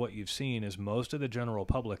because what you've seen is most of the general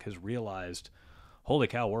public has realized, holy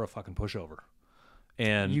cow, we're a fucking pushover.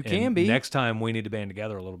 And you can be. Next time we need to band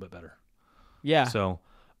together a little bit better. Yeah. So,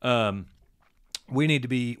 we need to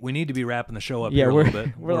be wrapping the show up here a little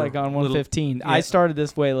bit. We're like on 1:15. I started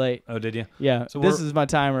this way late. Oh, did you? Yeah. So this is my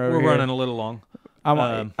timer over here. We're running a little long.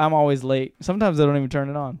 I'm always late. Sometimes I don't even turn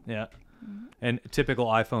it on. Yeah. And typical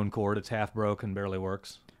iPhone cord, it's half broke and barely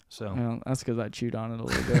works. So well, that's because I chewed on it a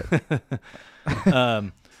little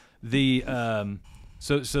bit.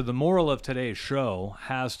 So the moral of today's show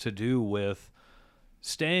has to do with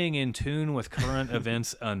staying in tune with current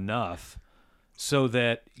events enough so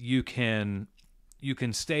that you can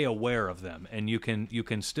stay aware of them and you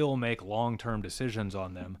can still make long-term decisions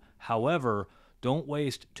on them. However, don't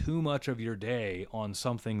waste too much of your day on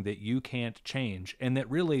something that you can't change and that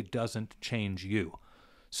really doesn't change you.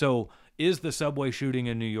 So, is the subway shooting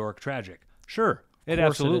in New York tragic? Sure, it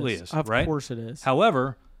absolutely is. Of right? course it is.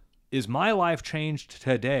 However, is my life changed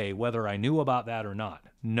today whether I knew about that or not?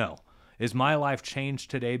 No. Is my life changed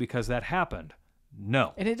today because that happened?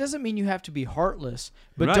 No. And it doesn't mean you have to be heartless,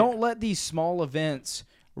 but Right. don't let these small events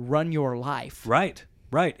run your life. Right.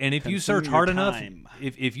 Right. And if you search hard enough, time.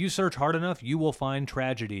 if you search hard enough, you will find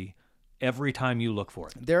tragedy every time you look for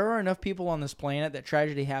it. There are enough people on this planet that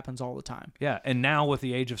tragedy happens all the time. Yeah, and now with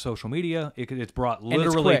the age of social media, it's brought And it's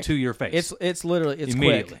literally quick. to your face. It's literally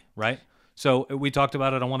immediately, quick. right? So we talked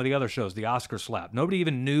about it on one of the other shows, the Oscar slap. Nobody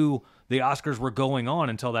even knew the Oscars were going on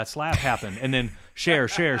until that slap happened, and then share,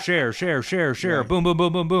 Right. boom, boom,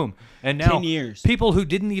 boom, boom, boom, and now 10 years. people who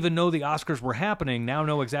didn't even know the Oscars were happening now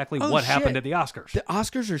know exactly what happened at the Oscars, The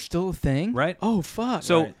Oscars are still a thing? right? Oh, fuck.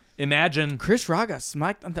 So Right. imagine Chris Rock got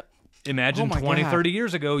smacked on the... Imagine Oh my 20, God. 30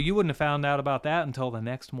 years ago, you wouldn't have found out about that until the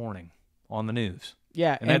next morning on the news.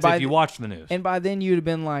 Yeah. And that's if you watched the news. And by then you'd have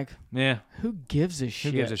been like, Yeah. who gives a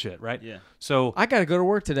shit? Who gives a shit, right? Yeah. So, I got to go to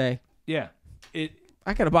work today. yeah.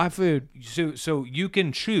 I got to buy food. So you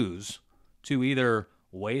can choose to either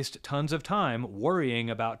waste tons of time worrying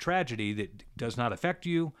about tragedy that does not affect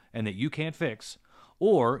you and that you can't fix,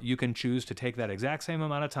 or you can choose to take that exact same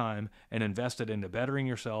amount of time and invest it into bettering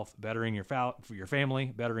yourself, bettering your family,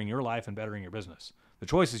 bettering your life, and bettering your business. The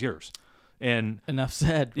choice is yours. And Enough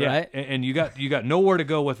said, yeah, right? and you got nowhere to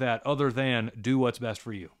go with that other than do what's best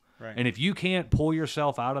for you. Right. And if you can't pull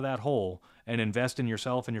yourself out of that hole and invest in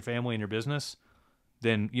yourself and your family and your business,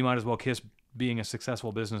 then you might as well kiss being a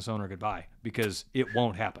successful business owner goodbye, because it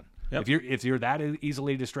won't happen. Yep. If you're that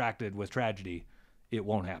easily distracted with tragedy, it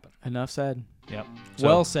won't happen. Enough said. Yep.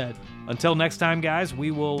 Well said. Until next time, guys, we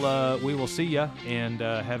will see ya and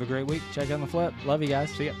have a great week. Check on the flip. Love you guys.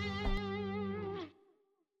 See ya.